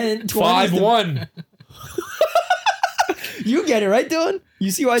 10, 20. 5, 1. You get it, right, Dylan?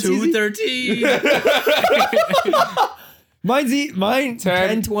 You see why it's easy? 213. Mine 10,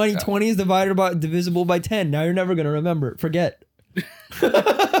 10. 20. 20 is divisible by 10. Now you're never going to remember it. Forget.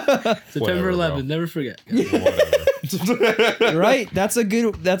 September Whatever, 11th. bro. Never forget. Whatever. Right? That's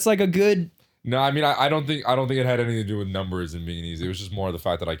like a good. No, I mean, I don't think it had anything to do with numbers and being easy. It was just more the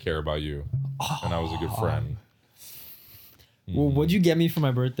fact that I care about you, and I was a good friend. Well, what'd you get me for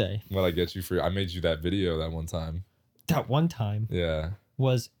my birthday? What I get you for? I made you that video that one time. That one time Yeah.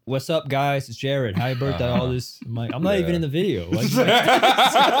 was, "What's up, guys? It's Jared. Happy birthday!" All this. I'm not Yeah. even in the video. Like,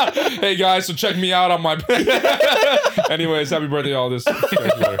 Hey guys, so check me out on my. Anyways, happy birthday, all this.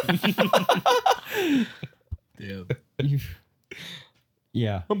 Damn.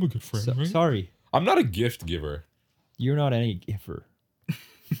 yeah. I'm a good friend. Right? Sorry, I'm not a gift giver. you're not any giver.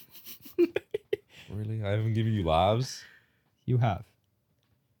 Really? I haven't given you laughs? You have.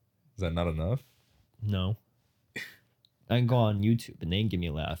 Is that not enough? No. I can go on YouTube and they can give me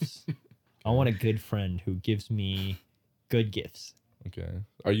laughs. I want a good friend who gives me good gifts. Okay.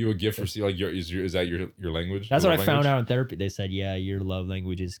 Are you a gift receiver? Like, is that your language? That's your what I found language? out in therapy. They said, yeah, your love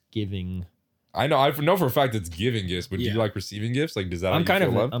language is giving. I know for a fact it's giving gifts, but do you like receiving gifts? Like, does that? I'm kind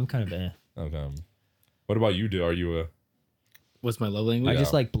of love? Okay. What about you? Are you a? What's my love language? I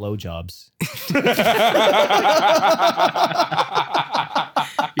just like blowjobs.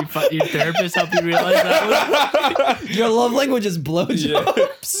 Your therapist helped you realize that one? Your love language is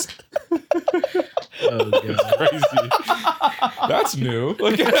blowjobs. Oh, God. Crazy. That's new.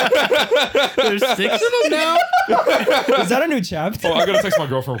 There's 6 of them now? Is that a new chapter? Oh, I gotta text my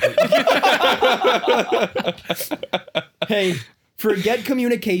girlfriend real quick. Hey, forget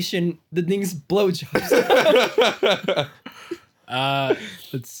communication. The thing's blowjobs.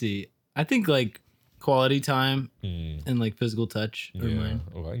 Let's see. I think like quality time and like physical touch are mine.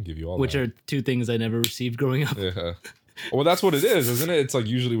 Oh, I can give you all Which that. are 2 things I never received growing up. Yeah. Well, that's what it is, isn't it? It's like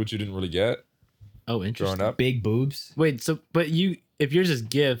usually what you didn't really get Oh, interesting. growing up. Big boobs. Wait, so but if yours is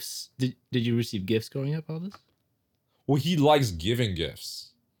gifts, did you receive gifts growing up, Aldus? Well, he likes giving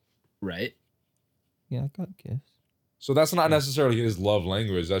gifts. Right. Yeah, I got gifts. So that's not necessarily his love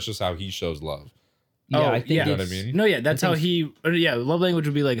language. That's just how he shows love. Yeah, I think yeah. You know what I it's- mean? No, yeah, that's how he. Love language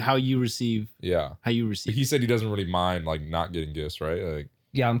would be like how you receive. Yeah. How you But receive. he said he doesn't really mind like not getting gifts, right? Like,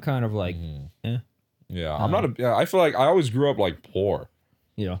 Yeah, I'm kind of like, yeah. I'm not a. Yeah, I feel like I always grew up like poor.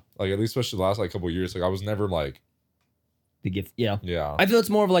 yeah, Like at least especially the last like couple of years. Like I was never like. the gift. Yeah. Yeah. I feel it's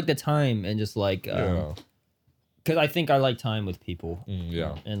more of like the time and just like, Yeah. because I think I like time with people.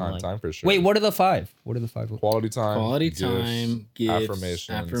 Yeah. And time, like- time for sure. Wait, what are the 5? What are the 5? Quality time. Quality gifts, time, gifts,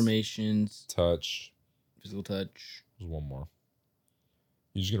 affirmations, touch. physical touch. There's one more.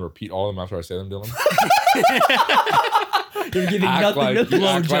 You just gonna repeat all of them after I say them, Dylan? You're giving act nothing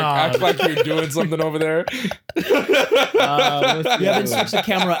like, to act like you're doing something over there. You haven't switched the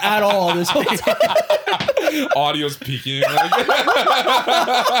camera at all this whole time. Audio's peaking. Like.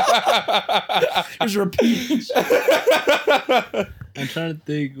 Just repeat. I'm trying to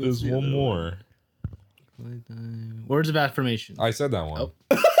think. There's one more. Words of affirmation. I said that one.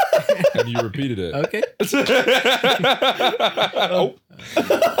 And you repeated it. Okay.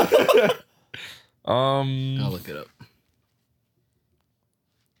 Oh. I'll look it up.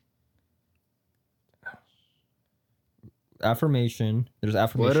 Affirmation. There's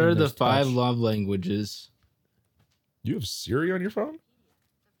affirmation. What are the there's 5 touch. love languages? You have Siri on your phone? The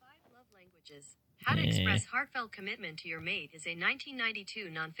 5 love languages. How to Eh. express heartfelt commitment to your mate is a 1992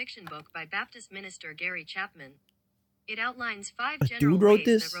 nonfiction book by Baptist minister Gary Chapman. It outlines 5 A general dude wrote ways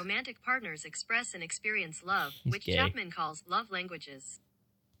this? that romantic partners express and experience love, He's which gay. Chapman calls love languages.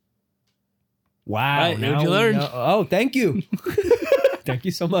 Wow. Right, now what'd you we learn? know- Oh, thank you. Thank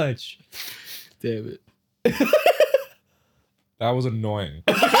you so much. Damn it. That was annoying.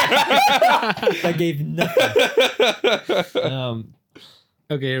 That gave nothing.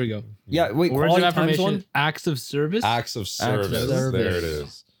 Okay, here we go. Yeah, wait, Words of quality times affirmation. one? Acts of service. Acts of service. service. There it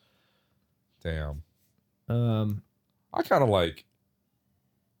is. Damn. I kind of like.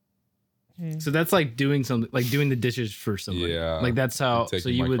 So that's like doing something, like doing the dishes for somebody. Yeah. Like that's how. Taking So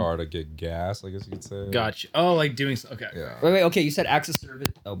you my would. car to get gas, I guess you could say. Gotcha. Oh, like doing. Okay. Yeah. Wait, okay, you said acts of service.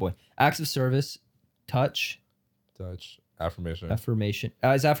 Oh boy. Acts of service, touch, Touch. Affirmation. affirmation.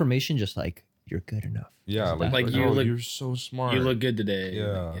 Is affirmation just like you're good enough? Yeah. Is Like, that- Like you oh, look- you're so smart. You look good today.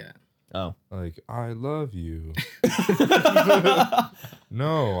 Yeah. Yeah. Oh. Like, I love you.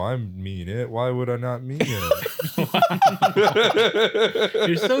 No, I mean it. Why would I not mean it?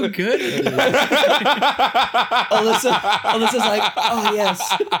 You're so good at this. Alyssa's like, oh yes.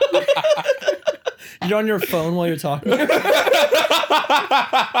 You're on your phone while you're talking.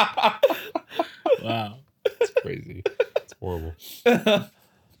 Wow. It's crazy. It's horrible.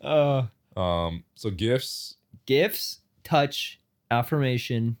 So gifts, Gifts, touch,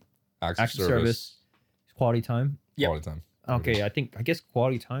 affirmation, acts acts of service, quality time. Yep. quality time. Okay, I guess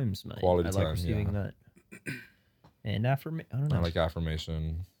quality times, man. Quality I like time, receiving yeah. that. And affirmation, I don't know. I like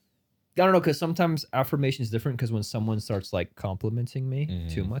affirmation. I don't know, because sometimes affirmation is different. Because when someone starts like complimenting me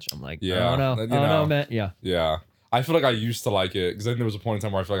too much, I'm like, Yeah, I don't know, you I don't know. know, man. Yeah, Yeah. I feel like I used to like it because then there was a point in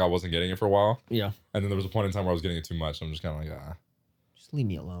time where I feel like I wasn't getting it for a while. yeah. And then there was a point in time where I was getting it too much. I'm just kind of like, Just leave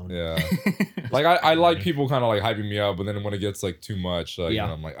me alone. yeah. Like I like people kind of like hyping me up, but then when it gets like too much, like Yeah. you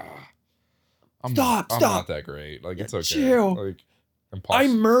know, I'm like, I'm Stop. not that great. Like it's okay. chill. Like I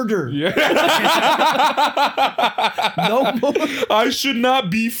murder. Yeah. No more. I should not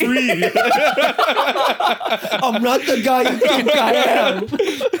be free. I'm not the guy you think I am.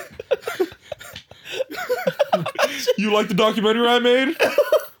 You like the documentary I made?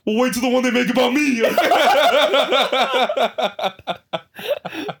 Well, wait till the one they make about me.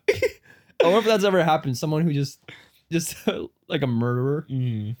 I wonder if that's ever happened. Someone who just like a murderer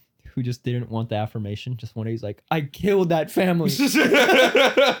who just didn't want the affirmation. Just one day he's like, I killed that family.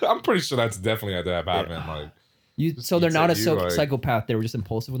 I'm pretty sure that's definitely had to have happened. Like, So they're not a psychopath. They were just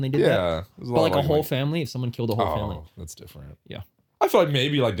impulsive when they did that. yeah, But like a whole family, if someone killed a whole family. That's different. Yeah. I feel like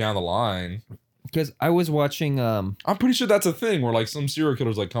maybe like down the line. Because I was watching I'm pretty sure that's a thing where like some serial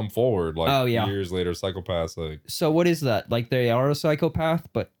killers like come forward like years later, psychopaths like. So what is that? Like they are a psychopath,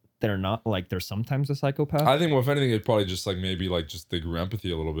 but they're not, like they're sometimes a psychopath? I think, well, if anything, it probably just like maybe like just they grew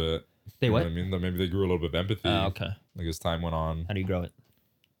empathy a little bit. They You know what? I mean? Maybe they grew a little bit of empathy. Okay. Like as time went on. How do you grow it?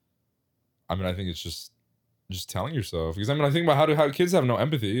 I mean, I think it's just telling yourself. Because I mean, I think about how kids have no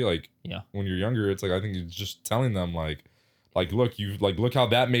empathy. Like when you're younger, it's like I think it's just telling them like look how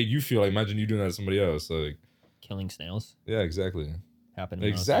that made you feel. Like imagine you doing that to somebody else. Like Killing snails. Yeah, exactly. Happened.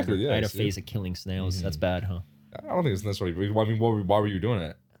 Exactly. Yeah. I had a phase of killing snails. That's bad, huh? I don't think it's necessarily. I mean, why were you doing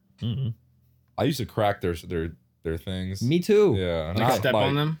it? Mm-hmm. I used to crack their things. Me too. Yeah. Like step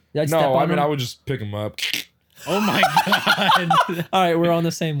on them? No, I mean I would just pick them up. Oh my god! All right, we're on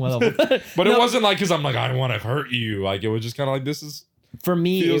the same level. But it wasn't like because I'm like I don't want to hurt you. Like it was just kind of like this is for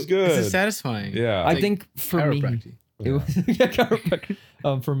me. Feels good. This is satisfying. Yeah. I think for me, it was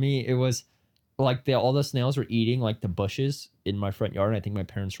for me it was like all the snails were eating like the bushes in my front yard. And I think my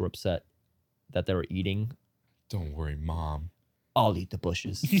parents were upset that they were eating. Don't worry, Mom. I'll eat the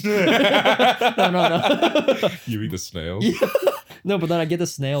bushes. No. You eat the snails? Yeah. No, but then I get the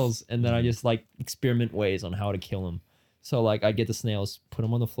snails and then I just like experiment ways on how to kill them. So like I get the snails, put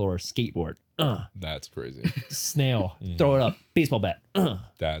them on the floor, skateboard. That's crazy. Snail, throw it up, baseball bat.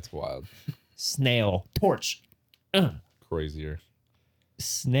 That's wild. Snail, torch. Crazier.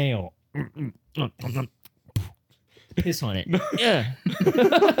 Snail. Piss on it. Yeah.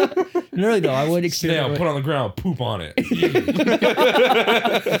 Really though, I would Snail, put on the ground, poop on it.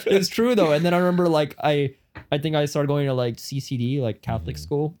 It's true though. And then I remember like I think I started going to like CCD, like Catholic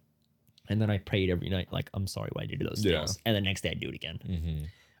school. And then I prayed every night, like, I'm sorry why I did those things. And the next day I do it again.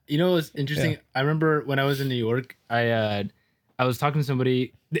 You know what's interesting? I remember when I was in New York, I was talking to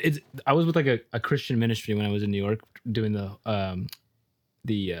somebody. I was with like a Christian ministry when I was in New York doing the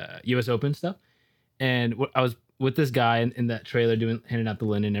US Open stuff. And I was with this guy in that trailer handing out the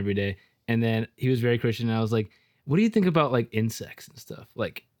linen every day. And then he was very Christian. And I was like, what do you think about like insects and stuff?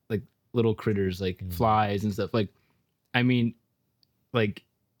 Like little critters, like flies and stuff. Like, I mean, like,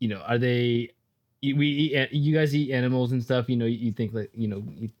 you know, are they, you guys eat animals and stuff, you know, you think like, you know,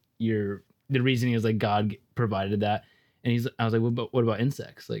 the reasoning is like God provided that. And I was like, what about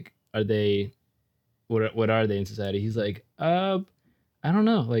insects? Like, are they, what are they in society? He's like, I don't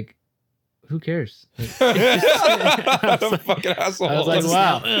know. Like, who cares? Like, fucking asshole. I was like,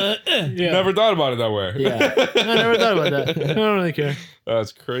 wow. Yeah. Never thought about it that way. Yeah. I never thought about that. I don't really care.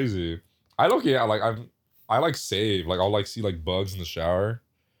 That's crazy. I don't get I like save. Like I'll like see like bugs in the shower.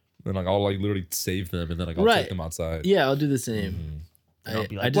 And like I'll like literally save them and then like I'll take them outside. Yeah, I'll do the same. I'll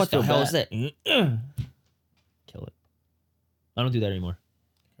be like, I just what the hell is bad. that? Kill it. I don't do that anymore.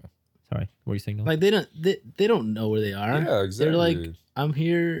 Sorry, what are you saying? Noah? Like they don't know where they are. Yeah, exactly. They're like, I'm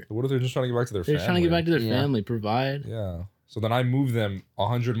here. What if they're just trying to get back to their family? They're trying to get back to their family, provide. Yeah. So then I move them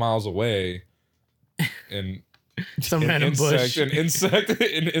 100 miles away and some random bush. In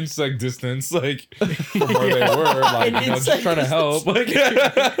insect distance, like from where they were, like you know, just trying to help. Like,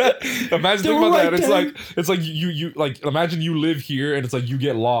 imagine think about that. It's like you like imagine you live here and it's like you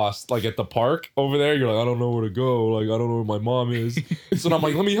get lost like at the park over there. You're like I don't know where to go. Like I don't know where my mom is. So I'm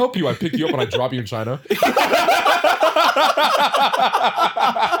like let me help you. I pick you up and I drop you in China.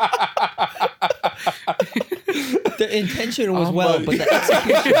 The intention was but the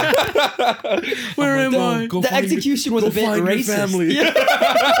execution. Where am I? The execution was a bit racist. Yeah.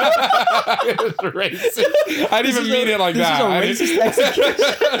 It was racist. I didn't even mean it like that. This is a racist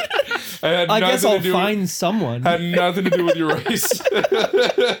execution. I guess I'll find someone. Had nothing to do with your race.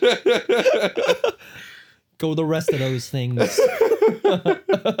 Go the rest of those things.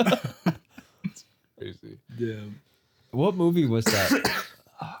 Crazy. Damn. What movie was that?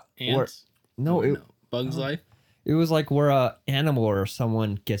 Ants? No, Bug's Life? It was like where a animal or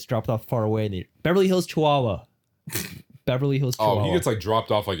someone gets dropped off far away. Beverly Hills Chihuahua. Beverly Hills Chihuahua. Oh, he gets like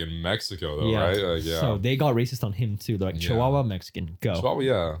dropped off like in Mexico though, right? Like, yeah. So they got racist on him too. They're like Chihuahua Mexican. Go. Chihuahua,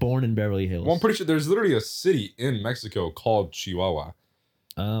 yeah. Born in Beverly Hills. Well, I'm pretty sure there's literally a city in Mexico called Chihuahua.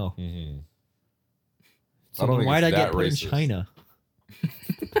 Oh. Mm-hmm. So then why'd I get put in China?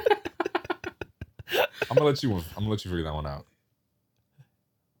 I'm gonna let you figure that one out.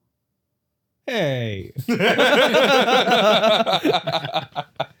 Hey.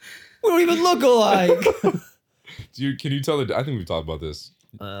 We don't even look alike. Can you tell I think we've talked about this.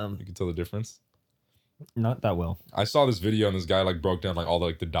 You can tell the difference. Not that well. I saw this video and this guy like broke down like all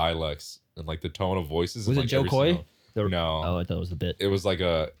the dialects and like the tone of voices. Was and, it like, Joe Coy? No. Oh, I thought it was a bit. It was like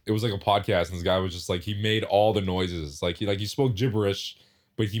a podcast, and this guy was just like, he made all the noises. Like he spoke gibberish,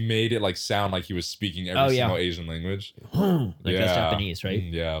 but he made it like sound like he was speaking every single Asian language. That's Japanese, right?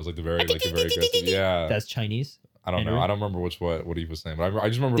 Yeah, it was like the very aggressive. Yeah. That's Chinese. I don't know. I don't remember what he was saying, but I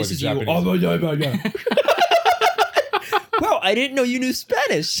just remember This like is the Japanese. Wow, I didn't know you knew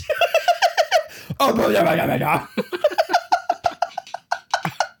Spanish.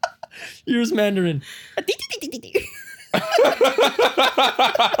 Here's Mandarin.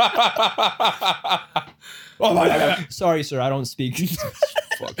 Sorry, sir, I don't speak.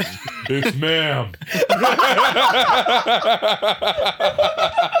 It's ma'am.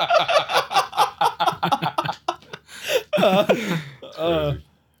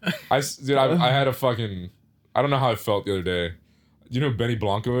 I had a fucking, I don't know how I felt the other day. You know who Benny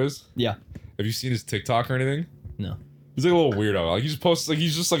Blanco is? Yeah. Have you seen his TikTok or anything? No. He's like a little weirdo. Like he just posts, like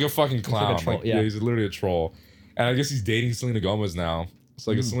he's just like a fucking clown. Like a troll, like, yeah, he's literally a troll. And I guess he's dating Selena Gomez now. It's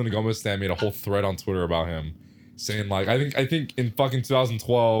like a Selena Gomez stan made a whole thread on Twitter about him, saying like, I think in fucking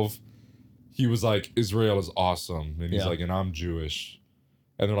 2012, he was like, Israel is awesome, and he's like, and I'm Jewish,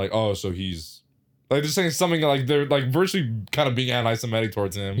 and they're like, oh, so he's like, they're saying something like they're like virtually kind of being anti-Semitic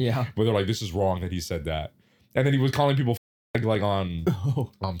towards him. Yeah. But they're like, this is wrong that he said that, and then he was calling people like on.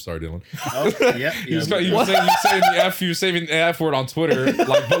 Oh, I'm sorry, Dylan. Oh, yeah. He was saying the F word on Twitter,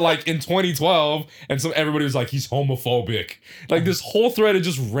 like, but like in 2012, and everybody was like, he's homophobic. Like this whole thread of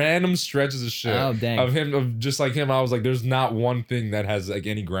just random stretches of shit of him, of just like him. I was like, there's not one thing that has like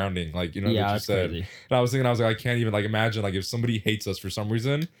any grounding, like, you know, what you said. Crazy. And I was thinking, I was like, I can't even like imagine like if somebody hates us for some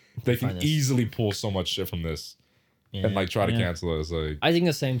reason, they can easily pull so much shit from this. Yeah, and like try to cancel us. Like, I think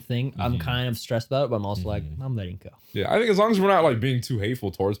the same thing. I'm kind of stressed about it, but I'm also like, I'm letting go. Yeah, I think as long as we're not like being too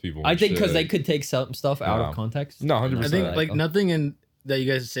hateful towards people. I think because they could take some stuff out of context. No, 100%. I think like nothing in that you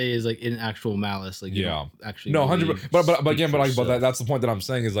guys say is like in actual malice. Like, you don't actually. No, 100%. But again, that's the point that I'm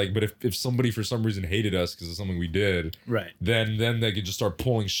saying is like, but if somebody for some reason hated us because of something we did, right? Then they could just start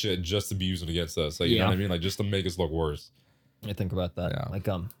pulling shit just to be using against us. Like, you know what I mean? Like just to make us look worse. I think about that. Yeah. Like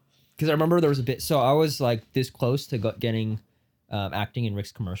because I remember there was a bit. So I was like this close to getting. Acting in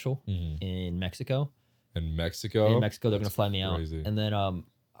Rick's commercial in Mexico. In Mexico, they're gonna fly me out, and then I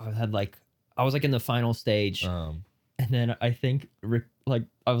was like in the final stage, and then I think Rick, like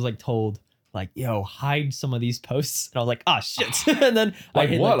I was like told like, yo, hide some of these posts, and I was like, ah, shit, and then like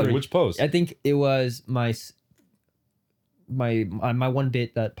I hit, what? Like which post? I think it was my one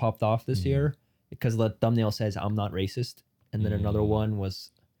bit that popped off this year because the thumbnail says I'm not racist, and then another one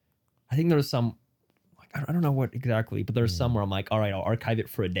was, I think there was some. I don't know what exactly, but there's some where I'm like, all right, I'll archive it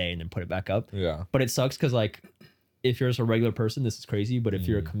for a day and then put it back up. Yeah. But it sucks because like, if you're just a regular person, this is crazy. But if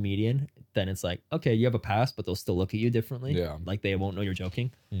you're a comedian, then it's like, okay, you have a pass, but they'll still look at you differently. Yeah. Like they won't know you're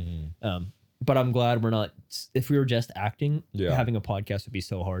joking. But I'm glad we're not. If we were just acting, having a podcast would be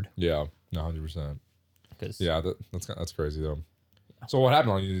so hard. Yeah. 100%. Yeah, that's crazy though. So what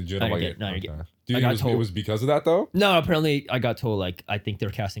happened? Did you know, like, do you think it was because of that though? No, apparently I got told like I think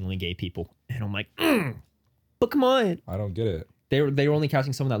they're casting only gay people, and I'm like, but come on, I don't get it. They were only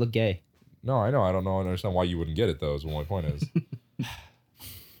casting someone that looked gay. No, I know. I don't know. I understand why you wouldn't get it though. Is what my point is.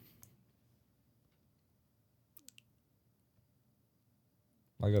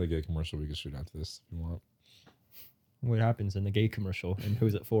 I got a gay commercial we can shoot after this if you want. What happens in the gay commercial, and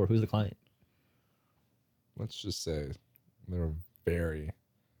who's it for? Who's the client? Let's just say they're a very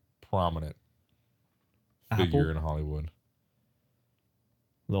prominent figure in Hollywood.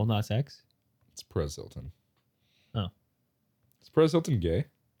 Lil Nas X? It's Perez Hilton. Oh. Is Perez Hilton gay? I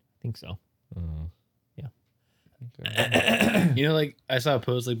think so. Yeah. Okay. You know, like I saw a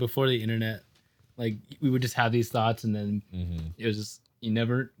post like before the internet, like we would just have these thoughts and then it was just, you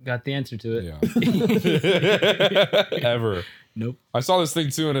never got the answer to it. Yeah. Ever. Nope. I saw this thing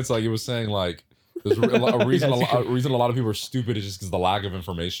too, and it's like, it was saying like, there's a reason a lot of people are stupid is just because the lack of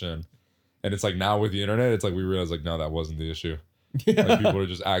information. And it's like now with the internet, it's like we realize like, no, that wasn't the issue. Yeah. Like people are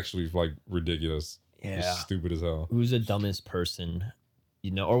just actually like ridiculous. Yeah. Just stupid as hell. Who's the dumbest person, you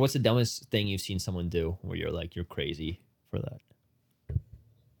know, or what's the dumbest thing you've seen someone do where you're like, you're crazy for that?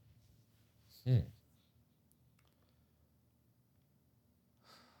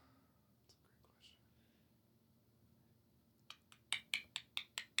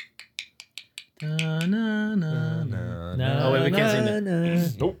 Oh wait, we can't sing that.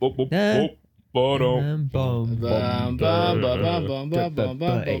 Nope. Bottom. Bum, bum, bum, bum, bum, bum, bum, bum,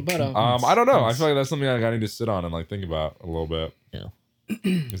 bum. I don't know. I feel like that's something I need to sit on and like think about a little bit. Yeah.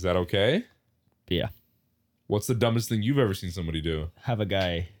 Is that okay? Yeah. What's the dumbest thing you've ever seen somebody do? Have a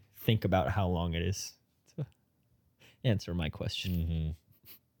guy think about how long it is to answer my question.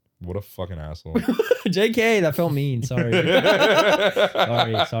 Mm-hmm. What a fucking asshole. JK, that felt mean. Sorry.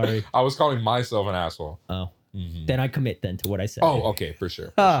 Sorry. I was calling myself an asshole. Oh. Mm-hmm. Then I commit then to what I said. Oh, okay, for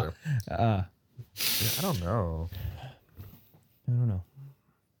sure. Yeah, I don't know.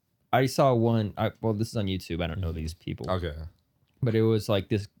 I saw one. Well, this is on YouTube. I don't know these people. Okay. But it was like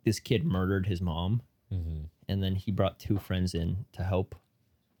this kid murdered his mom, Mm-hmm. and then he brought 2 friends in to help,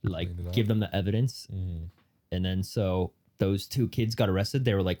 like Clean it up. give them the evidence. Mm-hmm. And then so those 2 kids got arrested.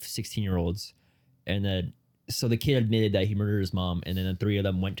 They were like 16-year-olds, and then so the kid admitted that he murdered his mom, and then the 3 of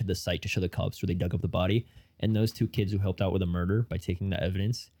them went to the site to show the cops where they dug up the body. And those 2 kids who helped out with the murder by taking the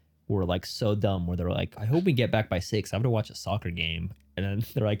evidence were like so dumb, where they're like, "I hope we get back by 6. I have to watch a soccer game." And then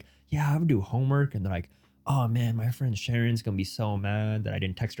they're like, "Yeah, I have to do homework." And they're like, "Oh man, my friend Sharon's gonna be so mad that I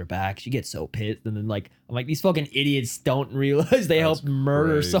didn't text her back. She gets so pissed." And then like, I'm like, these fucking idiots don't realize they helped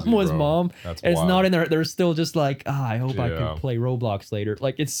murder crazy, someone's bro. mom. That's And it's wild. not in there. They're still just like, I hope I Yeah. can play Roblox later.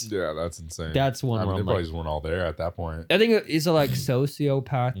 Like it's Yeah, that's insane. that's one I mean, where they I'm probably like, just weren't all there at that point. I think it's a like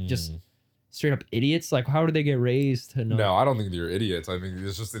sociopath, just straight up idiots. Like, how did they get raised to know? No, I don't think they're idiots. I think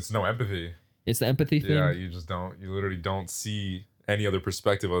it's no empathy. It's the empathy thing. Yeah, you literally don't see any other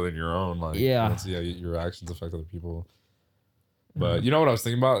perspective other than your own. Like, Yeah. you don't see how your actions affect other people. But you know what I was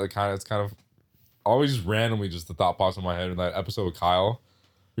thinking about? It's kind of always just randomly just the thought pops in my head in that episode with Kyle.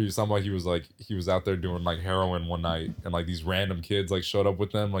 Where he sounded like he was out there doing like heroin one night, and like these random kids like showed up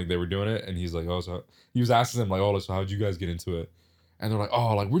with them, like they were doing it, and he's like, "Oh, so," he was asking them like, "Oh, so how'd you guys get into it?" And they're like,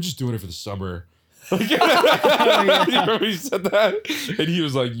 "Oh, like we're just doing it for the summer." Like, you remember he said that, and he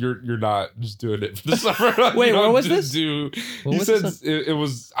was like, "You're not just doing it for the summer." Like, Wait, you what don't was just this? What He was said this it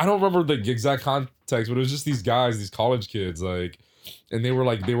was. I don't remember the exact context, but it was just these guys, these college kids, like, and they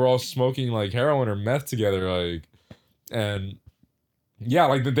were all smoking like heroin or meth together, like, and. Yeah,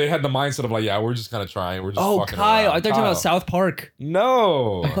 like they had the mindset of like, yeah, we're just kind of trying. We're just fucking Kyle. around. I thought you were talking about South Park.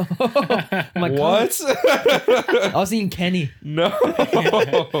 No. I'm like, What? I was thinking Kenny. No.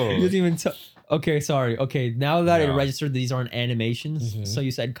 You didn't even okay, sorry. Okay, now that it No. registered these aren't animations, Mhm. so you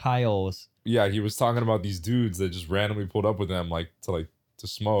said Kyle's. Yeah, he was talking about these dudes that just randomly pulled up with them to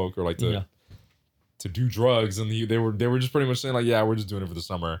smoke or to do drugs, and they were just pretty much saying like, yeah, we're just doing it for the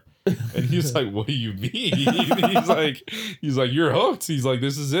summer. And he's like, what do you mean? he's like, you're hooked. He's like,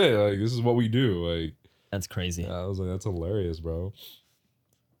 this is it. Like, this is what we do. Like, That's crazy. yeah, I was like, that's hilarious, bro.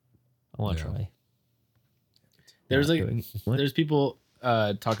 I want to Yeah. try. There's Not like doing it. What? there's people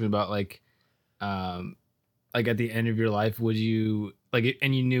talking about like at the end of your life, would you like,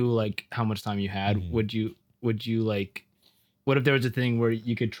 and you knew like how much time you had, Mhm. would you like, what if there was a thing where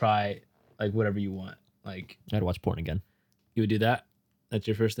you could try like whatever you want, like I had to watch porn again. you would do that? That's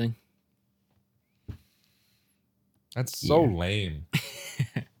your first thing? That's so Yeah. lame.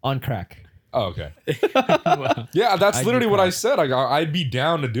 On crack. Oh, okay. Wow. Yeah, that's I'd literally be what I cracked. said. Like, I'd be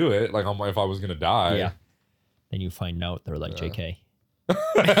down to do it. Like, if I was gonna die. Yeah. Then you find out they're like Yeah. JK.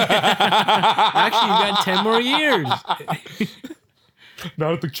 Actually, you got 10 more years.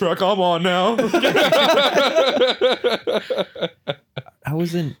 Not at the truck I'm on now. I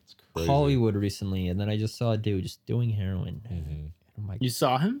was in crazy. Hollywood recently, and then I just saw a dude just doing heroin. Mhm. I'm like, You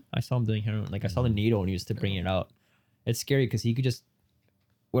saw him? I saw him doing heroin. Like I saw the needle, and he was to bring it out. It's scary because he could just.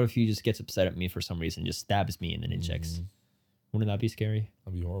 What if he just gets upset at me for some reason, just stabs me, and then injects? Mhm. Wouldn't that be scary?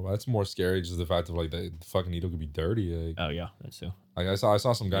 That'd be horrible. That's more scary, just the fact of like the fucking needle could be dirty. Like, Oh yeah, that's too. I saw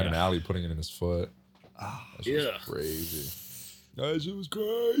some guy in an Yeah. alley putting it in his foot. Ah, That shit was Ugh. crazy. That shit was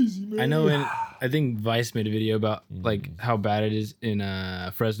crazy, man. I know, and I think Vice made a video about like Mhm. how bad it is in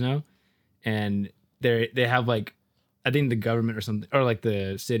Fresno, and they have like, I think the government or something, or like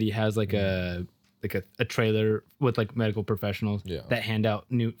the city has like a trailer with like medical professionals Yeah. that hand out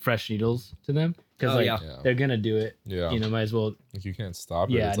fresh needles to them because Oh, like yeah. Yeah. they're gonna do it. Yeah. You know, might as well. Like you can't stop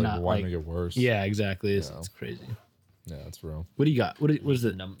it. Yeah, It's like, not why like- make it worse? Yeah, exactly. It's, Yeah. it's crazy. Yeah, that's real. What do you got? What is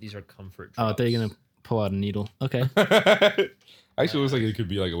it? These are comfort. Oh, I thought you were drops. gonna pull out a needle. Okay. Actually, it looks like it could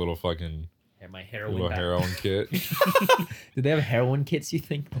be like a little fucking Yeah, my heroin. little bag. heroin kit. Do they have heroin kits? You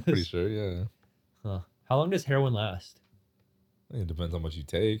think? Pretty sure, yeah. Huh. How long does heroin last? I think it depends on what you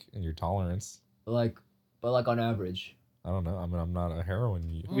take and your tolerance. But like on average. I don't know. I mean, I'm not a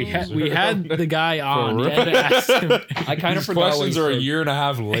heroin We had user. the guy on. real? You had to ask him. I kind of These forgot what questions he are a said. year and a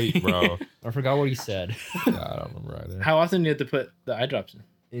half late, bro. I forgot what he said. Yeah, I don't remember either. How often do you have to put the eye drops in?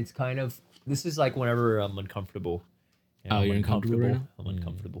 It's kind of. This is like whenever I'm uncomfortable. Oh, you're uncomfortable right now? I'm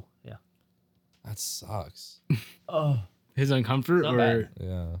uncomfortable. Yeah. That sucks. Oh, His uncomfort, Not or bad.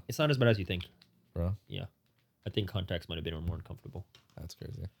 Yeah, it's not as bad as you think. bro. Yeah, I think contacts might have been more uncomfortable. That's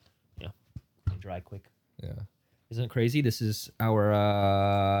crazy. Dry quick. Yeah. Isn't it crazy? This is our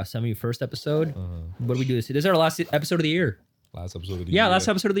 71st episode. Uh-huh. What do we do? This is our last episode of the year. Last episode of the Yeah, year. last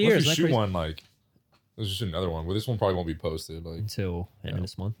episode of the year. Let's Isn't just that shoot crazy? one like. Let's just shoot another one. Well, this one probably won't be posted. Like. Until end of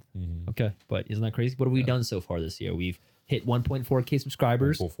this month. Mhm. Okay, but isn't that crazy? What have we done so far this year? We've hit 1.4K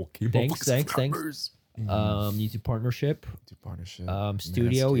subscribers. Thanks. YouTube partnership. YouTube partnership.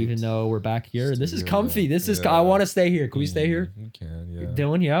 Studio. Manscaped. Even though we're back here, this is Studio, comfy. This is. yeah. I want to stay here. Can we stay here, You can, yeah.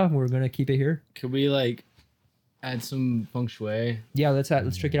 Dylan? Yeah, we're gonna keep it here. could we like add some feng shui? Yeah, let's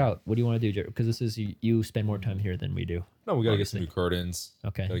check it out. What do you want to do, Jared? Because this is you spend more time here than we do. No, we gotta get some Obviously. new curtains.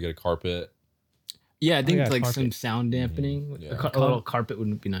 Okay. Gotta get a carpet. Yeah, I think yeah, like carpet. some sound dampening. Yeah. A little carpet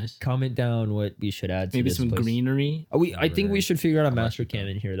wouldn't be nice. Comment down what we should add. Maybe to this some place. greenery. I think we Right. should figure out a I like master that. cam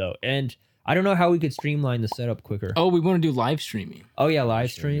in here though, and I don't know how we could streamline the setup quicker. Oh, we want to do live streaming. Oh yeah,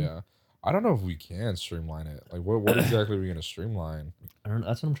 live stream. Yeah. I don't know if we can streamline it. Like, what exactly are we gonna streamline? I don't know.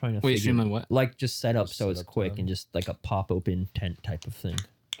 That's what I'm trying to Wait, figure. streamline what? Like just set up Just so set it's up quick time. and just like a pop open tent type of thing.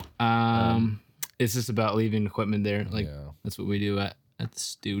 It's just about leaving equipment there. Like Yeah. that's what we do at the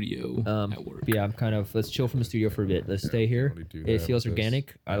studio at work. But yeah, I'm kind of let's chill from the studio for a bit. Let's stay here. totally do It that feels with this.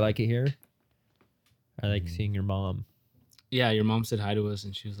 organic. I like it here. I like Mm-hmm. seeing your mom. Yeah, your mom said hi to us,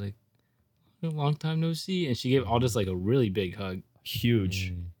 and she was like, "A long time no see," and she gave Aldus like a really big hug.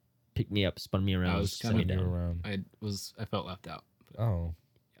 Huge. Mm, Picked me up, spun me around, was set me kinda- go down. around. I felt left out, Oh.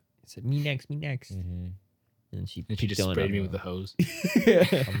 Said me next, me next. Mm-hmm. And she and she picked just Dylan sprayed up. me with the hose.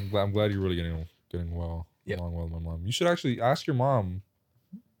 I'm glad you're really getting well. Yep. Along well with my mom. You should actually ask your mom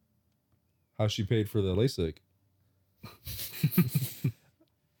how she paid for the LASIK.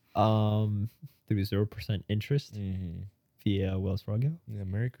 Through 0% interest Mm-hmm. via Wells Fargo. Yeah.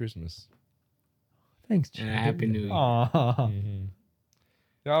 Merry Christmas. Thanks, And a Happy New Year. Aw. Mm-hmm.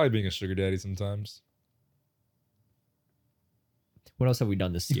 Yeah, I like being a sugar daddy sometimes. What else have we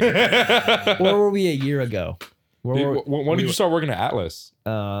done this year? Where were we a year ago? Where Dude, were, when did you start working at Atlas?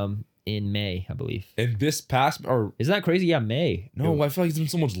 in May, I believe. In this past or Isn't that crazy? Yeah, May. no? I feel like it's been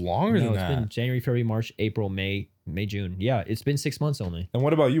so much longer No, than it's that. been January, February, March, April, May, June. Yeah, it's been 6 months only. And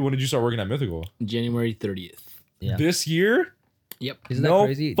what about you? When did you start working at Mythical? January 30th. Yeah. This year? Yep. Isn't No that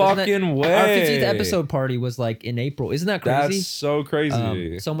crazy? Doesn't that- fucking way. Our 50th episode party was like in April. Isn't that crazy? That's so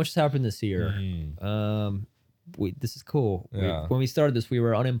crazy. So much has happened this year. Mhm. This is cool. Yeah. When we started this, we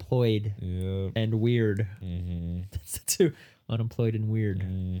were unemployed Yeah. and weird. Mm-hmm. That's the two. Unemployed and weird.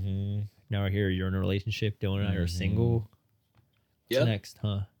 Mm-hmm. Now we're here. You're in a relationship. Dylan and I are single. Yep. What's next,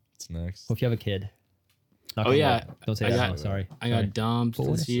 huh? What's next? Well, if you have a kid. Knock Oh, on yeah. wood. Don't say I that. got- no, sorry. I Sorry. got dumped What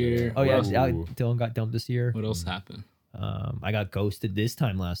was this it? year. Oh yeah, Ooh. Dylan got dumped this year. What else happened? I got ghosted this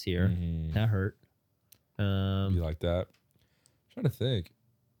time last year. Mhm. That hurt. You like that? I'm trying to think.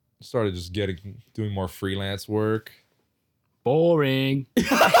 Started just doing more freelance work. Boring.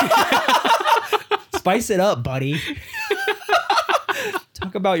 Spice it up, buddy.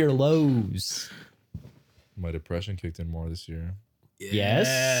 Talk about your lows. My depression kicked in more this year. Yes.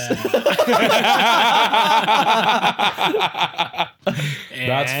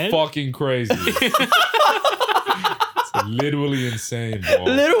 That's And- fucking crazy. It's literally insane, bro.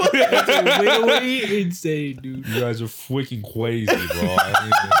 Literally insane, dude. You guys are freaking crazy, bro.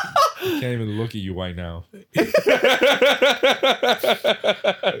 I can't even look at you right now.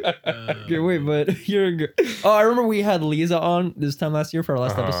 Okay, wait, but you're good. Oh, I remember we had Lisa on this time last year for our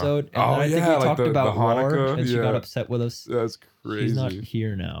last episode, and Oh, then I think yeah, we like talked the about war, Hanukkah, and she got yeah. upset with us. That's crazy. She's not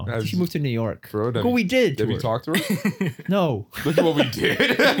here now. Have She you- moved to New York. Bro, have Look you- what we did to Have you her. talked to her? No. Look at what we did. We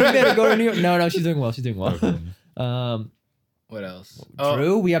better go to New York. No, she's doing well. She's doing well. Okay. What else?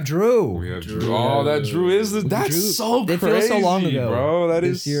 Drew, we have Drew. We have Drew. Drew. Oh, that Drew is the. That's Drew- so It crazy. feels so long ago, bro. That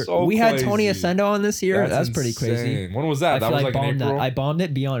this is year. so. We had Tony crazy. Ascendo on this year. That's pretty crazy. insane. When was that? I That feel was like like I in bombed April. that. I bombed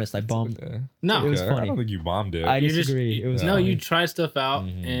it. Be honest, I bombed. Okay. No. It was Okay, funny. I don't think you bombed it. I You just- disagree. It was No, funny. you try stuff out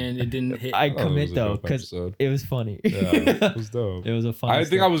Mhm. and it didn't hit. I thought it commit was a though dope because episode. it was funny. Yeah, it was dope. It was a funny. I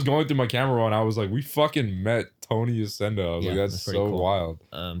think I was going through my camera roll and I was like, we fucking met Tony Ascendo. I was Yeah, like, that's that's pretty so cool. wild.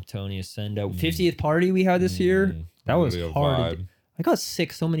 Tony Ascendo 50th party we had this year. That was Really a hard. vibe. I got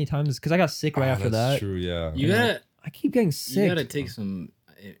sick so many times because I got sick right after that's that. true, yeah. You gotta, I keep getting you sick. gotta take some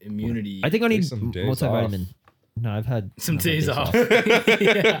immunity. I think I Take need some days multivitamin. No, I've had some I've had days off.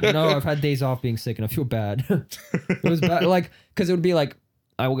 off. No, I've had days off being sick and I feel bad. It was bad, like because it would be like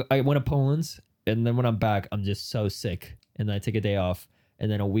I went to Poland's and then when I'm back I'm just so sick and then I take a day off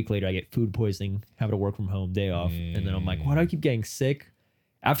and then a week later I get food poisoning, have to work from home, day off, and then I'm like, why do I keep getting sick?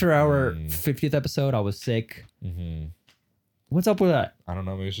 After our 50th episode, I was sick. Mm-hmm. What's up with that? I don't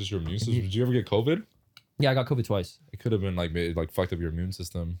know. Maybe it's just your immune system. Did you ever get COVID? Yeah, I got COVID twice. It could have been like made like fucked up your immune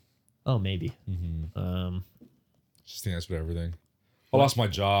system. Oh, maybe. Just think that's with everything. I lost my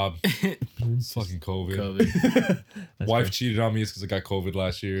job. Fucking COVID. Wife cheated on me because I got COVID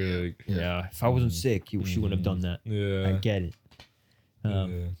last year. Like, yeah. If I wasn't sick, she wouldn't have done that. Yeah. I get it.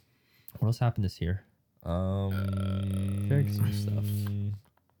 What else happened this year? Very exciting stuff.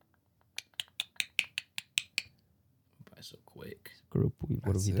 By so quick. Group.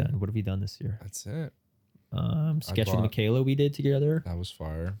 What have we done? What have we done this year? That's it. Sketch with Michaela we did together. That was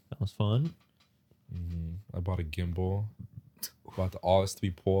fire. That was fun. I bought a gimbal. Bought the Aldus 3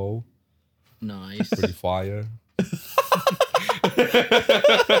 Pro. Nice. Pretty fire.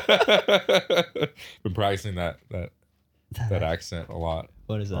 Been practicing that accent a lot.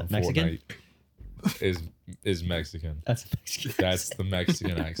 What is that? Mexican? Fortnite. Is Mexican. That's Mexican. That's the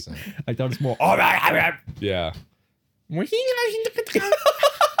Mexican accent. I thought it's more. Yeah. That's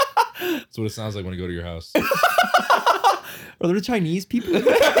what it sounds like when I go to your house. Are there Chinese people?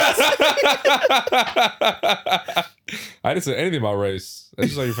 I didn't say anything about race. That's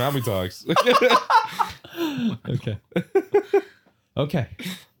just how your family talks. Okay. Okay.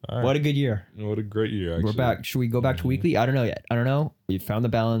 Right. What a good year. What a great year, actually. We're back. Should we go back to weekly? I don't know yet. I don't know. We found the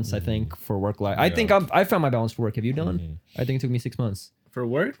balance, I think, for work life. I think I found my balance for work. Have you done? I think it took me 6 months. For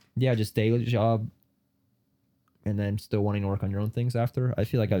work? Yeah, just daily job. And then still wanting to work on your own things after. I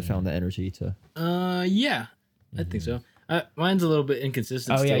feel like I found the energy to. Yeah. I think so. Mine's a little bit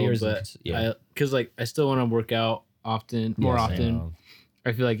inconsistent. Oh, yeah, still, yours but yeah. Because like I still want to work out more often. Yeah.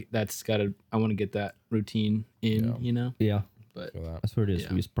 I feel like I want to get that routine in, you know? Yeah. But that's what it is.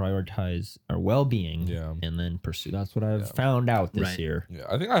 We just prioritize our well-being and then pursue. That's what I've found out this year. Yeah,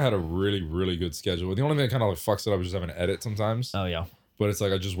 I think I had a really, really good schedule. The only thing that kind of like fucks it up is just having to edit sometimes. Oh, yeah. But it's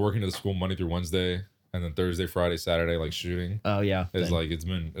like I just working to the school Monday through Wednesday, and then Thursday, Friday, Saturday, like shooting. Oh, yeah. It's like it's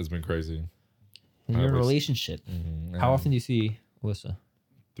been crazy. And you're in a relationship. How often do you see Alyssa?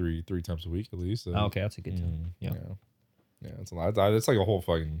 Three times a week at least. So. Oh, okay, that's a good time. Yeah, it's a lot. It's like a whole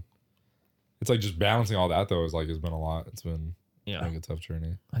fucking. It's like just balancing all that though. It's been a lot. It's been like a tough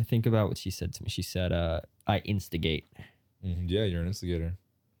journey. I think about what she said to me. She said, "I instigate." Yeah, you're an instigator.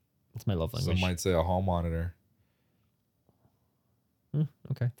 That's my love language. Some might say a hall monitor.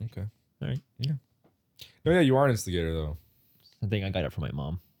 Okay. All right. Yeah. No, yeah, you are an instigator though. I think I got it from my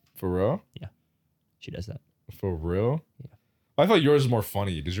mom. For real? Yeah. She does that. For real? Yeah. I thought yours is more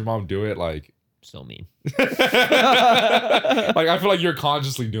funny. Does your mom do it like? So mean. Like I feel like you're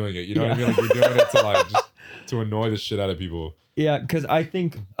consciously doing it. You know what I mean? Like you're doing it to like just to annoy the shit out of people. Yeah, because I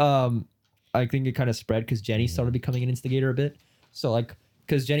think it kind of spread because Jenny started becoming an instigator a bit. So like,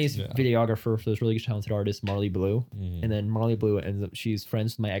 because Jenny's videographer for this really talented artist Marley Blue, and then Marley Blue ends up she's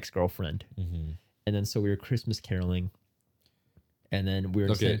friends with my ex-girlfriend, and then so we were Christmas caroling, and then we were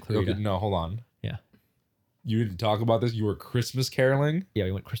in okay. No, hold on. Yeah. You didn't talk about this. You were Christmas caroling. Yeah,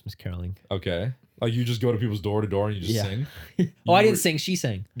 we went Christmas caroling. Okay, like you just go to people's door to door and you just sing. I didn't sing. She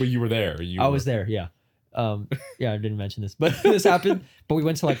sang. But you were there. I was there. Yeah. Yeah, I didn't mention this, but this happened. But we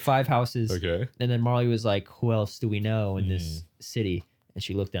went to like 5 houses. Okay. And then Marley was like, "Who else do we know in this city?" And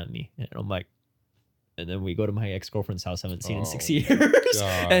she looked at me, and I'm like, and then we go to my ex-girlfriend's house. I haven't seen in 6 years.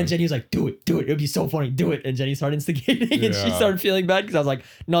 God. And Jenny was like, do it. It'd be so funny. Do it. And Jenny started instigating, and she started feeling bad because I was like,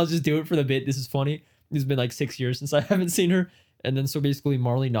 no, I'll just do it for the bit. This is funny. It's been like 6 years since I haven't seen her. And then so basically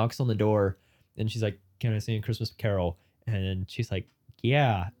Marley knocks on the door and she's like, "Can I sing a Christmas carol?" And then she's like,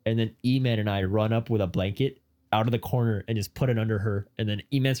 "Yeah." And then E-Man and I run up with a blanket out of the corner and just put it under her. And then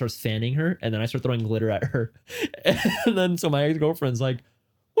E-Man starts fanning her. And then I start throwing glitter at her. And then so my ex-girlfriend's like,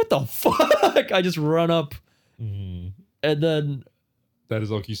 "What the fuck?" I just run up. And then... That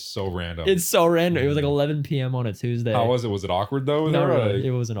is low-key so random. It's so random. It was like 11 p.m. on a Tuesday. How was it? Was it awkward though? No, really.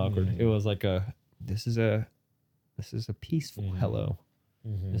 It wasn't awkward. It was like this is a peaceful hello.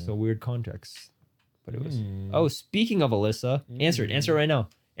 It's a weird context, but it was. Oh, speaking of Alyssa, answer it right now.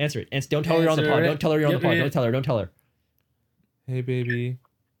 Answer it. Don't tell her you're on the pod. Don't tell her you're on the pod. Don't tell her. Hey, baby.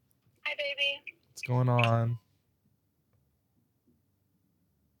 Hi, baby. What's going on?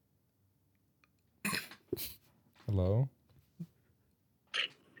 Hello.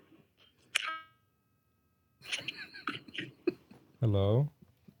 Hello.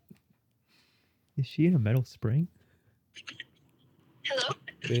 Is she in a metal spring? Hello?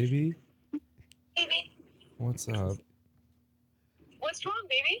 Baby. Baby. What's up? What's wrong,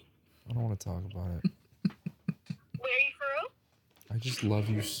 baby? I don't want to talk about it. Where are you for real? I just love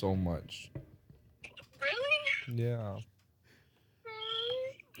you so much. Really? Yeah.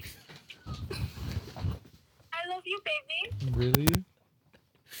 I love you, baby. Really?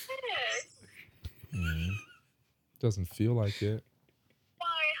 Yes. Doesn't feel like it. Bye,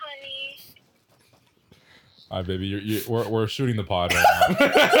 honey. All right, baby. We're shooting the pod right now.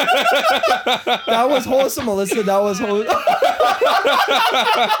 That was wholesome, Alyssa. That was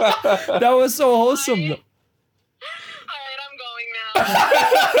that was so wholesome. All right, I'm going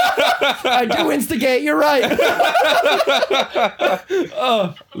now. I do instigate. You're right.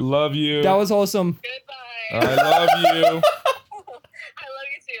 Oh, Love you. that was wholesome. Goodbye. I love you. I love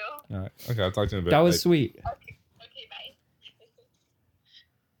you too. All right. Okay, I'll talk to you in a bit. That was Like, sweet. Okay, bye.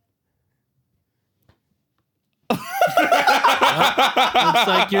 Looks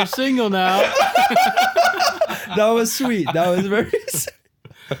like you're single now. That was sweet. That was very.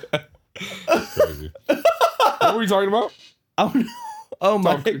 crazy. What were we talking about? Oh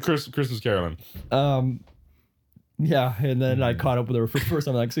my. Christmas caroling. Yeah, and then I caught up with her for the first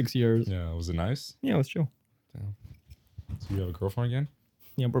time in like 6 years. Yeah, was it nice? Yeah, it was chill. So you have a girlfriend again?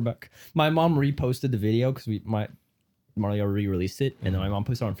 Yeah, we're back. My mom reposted the video because Mario re-released it, and then my mom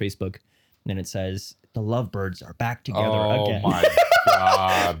posted it on Facebook, and it says the lovebirds are back together again. Oh my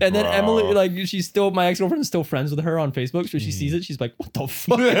god! And then bro. Emily, like, she's still, my ex-girlfriend is still friends with her on Facebook, so she sees it, she's like, what the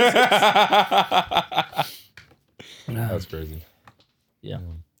fuck? That's crazy. Yeah.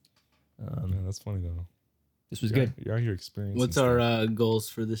 Man, that's funny though. This was good. You're out here experiencing. What's stuff. our goals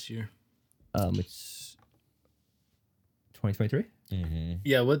for this year? It's 2023. Mm-hmm.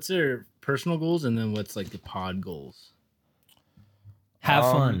 Yeah, what's our personal goals and then what's like the pod goals? Have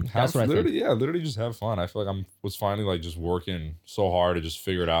fun. That's what I think. Yeah, literally just have fun. I feel like was finally like just working so hard to just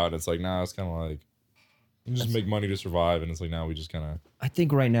figure it out. And it's like, nah, it's kind of like you just make money to survive. And it's like, now we just kind of. I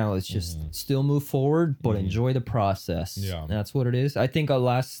think right now it's just still move forward, but enjoy the process. Yeah. That's what it is. I think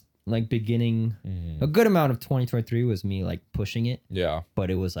beginning, a good amount of 2023 was me like pushing it, Yeah.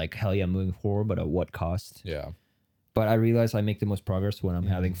 but it was like, hell yeah, moving forward, but at what cost? Yeah. But I realize I make the most progress when I'm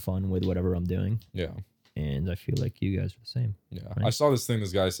having fun with whatever I'm doing. Yeah. And I feel like you guys are the same. Yeah. Right. I saw this thing.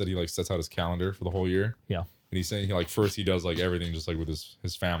 This guy said he like sets out his calendar for the whole year. Yeah. And he's saying he like first he does like everything just like with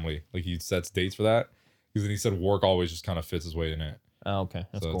his family. Like he sets dates for that. Because then he said work always just kind of fits his way in it. Oh, okay.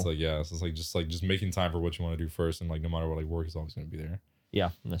 That's so cool. it's like, yeah, so it's like just making time for what you want to do first, and like no matter what, like work is always going to be there.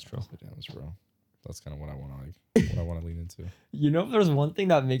 Yeah, that's true. So, yeah, that's real. That's kind of what I want to lean into. You know, if there's one thing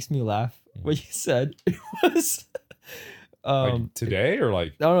that makes me laugh, what you said, it was Like today or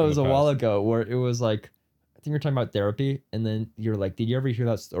like no, in it was the a while past? ago where it was like, I think we were talking about therapy, and then you're like, did you ever hear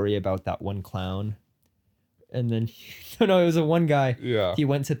that story about that one clown? And then no, it was a one guy. Yeah. He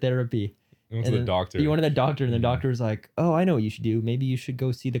went to therapy. He went to the doctor. He went to the doctor, and the Mhm. doctor was like, "Oh, I know what you should do. Maybe you should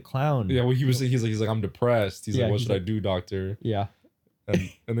go see the clown." Yeah, well, he's like, I'm depressed. He's Yeah, like, what he's should I like- do, doctor? Yeah.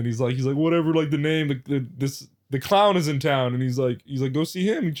 And then he's like, whatever, like the name, the clown is in town, and he's like, go see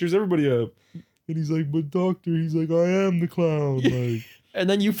him. He cheers everybody up, and he's like, but doctor, he's like, I am the clown. Like, And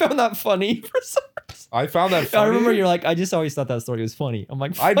then you found that funny for some reason. I found that funny. I remember you're like, I just always thought that story was funny. I'm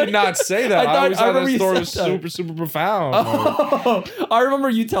like, I did not say that. I always thought remember that you story said was that. super, super profound. Like, Oh, I remember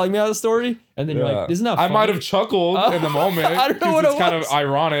you telling me that story, and then you're yeah. like, "Isn't that I funny?" might have chuckled in the moment. I don't know 'cause what it's it kind was. of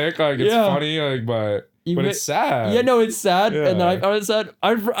ironic, like it's Yeah. funny, like but it's sad. Yeah, no, it's sad. And then Yeah. I said,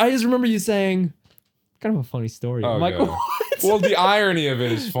 I just remember you saying, kind of a funny story. I'm like, Okay. what? Well, the irony of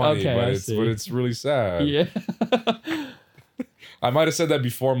it is funny, Okay, but I it's see. really sad. Yeah. I might have said that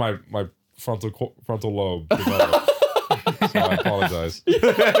before my frontal lobe developed. So I apologize.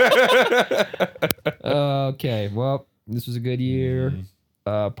 Okay, well, this was a good year.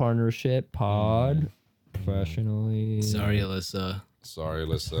 Partnership, pod, professionally. Sorry, Alyssa. Sorry,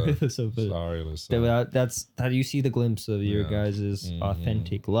 Alyssa. So, but Sorry, Alyssa. that's how you see the glimpse of your Yeah. guys'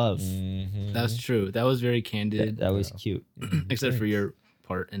 authentic love. Mhm. That's true. That was very candid, That was cute. except for your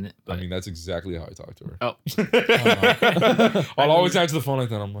part in it. I But mean, that's exactly how I talk to her. oh, I'll always answer the phone like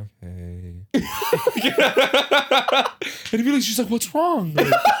that. I'm like, hey. And he'd be like, she's like, what's wrong? Like,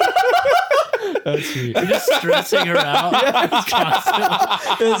 That's sweet. you're just stressing her out.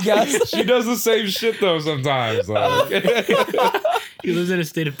 Constantly. she does the same shit though sometimes. Like, He lives in a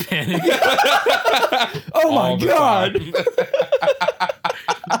state of panic. Oh my all the god.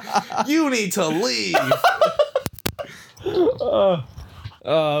 time. You need to leave.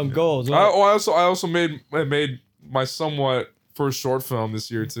 Goals. I also made my somewhat first short film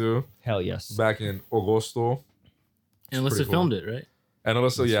this year too. Hell yes. Back in Agosto. And Alyssa pretty cool. filmed it, right? And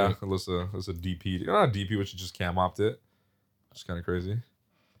Alyssa, That's yeah, sweet. Alyssa DP. Not DP, but she just cam opped it. Which is kind of crazy.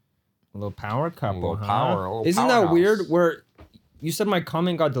 A little power couple. little huh? power, a little Isn't that powerhouse. weird? Where you said my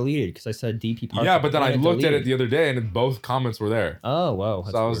comment got deleted because I said DP power. Yeah, couple. but then Why I got looked at it deleted? the other day and both comments were there. Oh wow.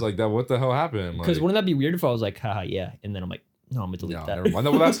 So I was like, "That what the hell happened?" because Like, wouldn't that be weird if I was like, haha, yeah, and then I'm like, no, I'm gonna delete no, that. never mind.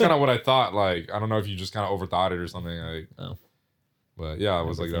 Well, that's kind of what I thought. Like, I don't know if you just kind of overthought it or something. Like, Oh. But yeah, I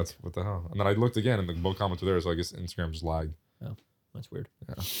was like, that's what the hell. And then I looked again, and the both comments were there, so I guess Instagram just lagged. Oh, that's weird.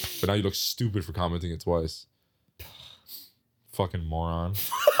 Yeah. But now you look stupid for commenting it twice. Fucking moron.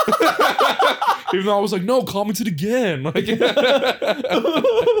 Even though I was like, no, comment it again. Like,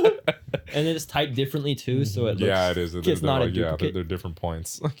 and then it's typed differently too, so it looks, it is. It's not a duplicate. They're different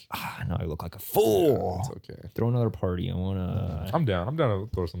points. Like, now I look like a fool. It's okay. Throw another party. I wanna. I'm down. I'm down to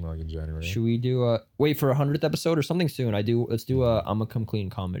throw something like in January. Should we do wait for 100th episode or something soon? Let's do a I'ma Come Clean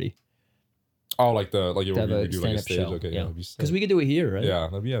comedy. Oh, like we do like a stand-up stage. show. Okay, Yeah. Because we could do it here, right? Yeah,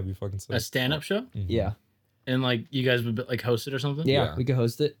 that'd be fucking sick. A stand-up show, Mhm. Yeah. and like you guys would like host it or something. Yeah, we could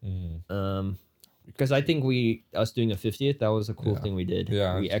host it. Mhm. Because I think us doing a 50th, that was a cool thing we did.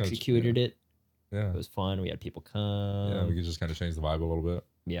 Yeah, we executed it. Yeah, It was fun. We had people come. yeah, we could just kind of change the vibe a little bit.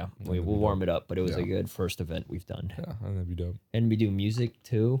 Yeah, That'd we'll be warm dope. it up, but it was a Yeah. good first event we've done. Yeah, that'd be dope. And we do music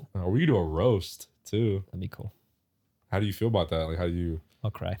too. We could do a roast too. That'd be cool. How do you feel about that? Like, how do you?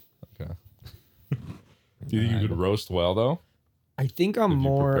 I'll cry. Okay. Do you think you could roast well though? I think I'm Did you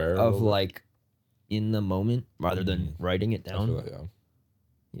more prepare a of little bit? like in the moment rather than writing it I down. feel that, yeah.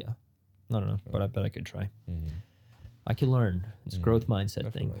 Yeah. I don't know, but I bet I could try. Mhm. I can learn. It's a growth I mindset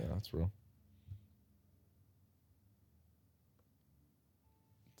feel thing. that, yeah, that's real.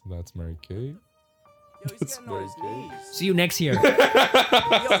 So that's Mary Kate. That's Mary Kate. See you next year.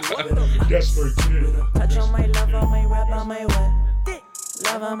 Yes, Mary Kate. Touch on my love, on my rap, on my wet.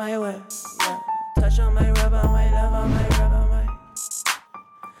 Love on my wet. Yeah. Touch on my rap, on my love, on my rap, on my.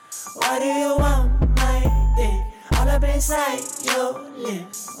 Why do you want my dick? All up inside your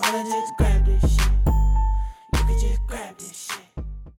lips. Wanna just grab this shit. You could just grab this shit.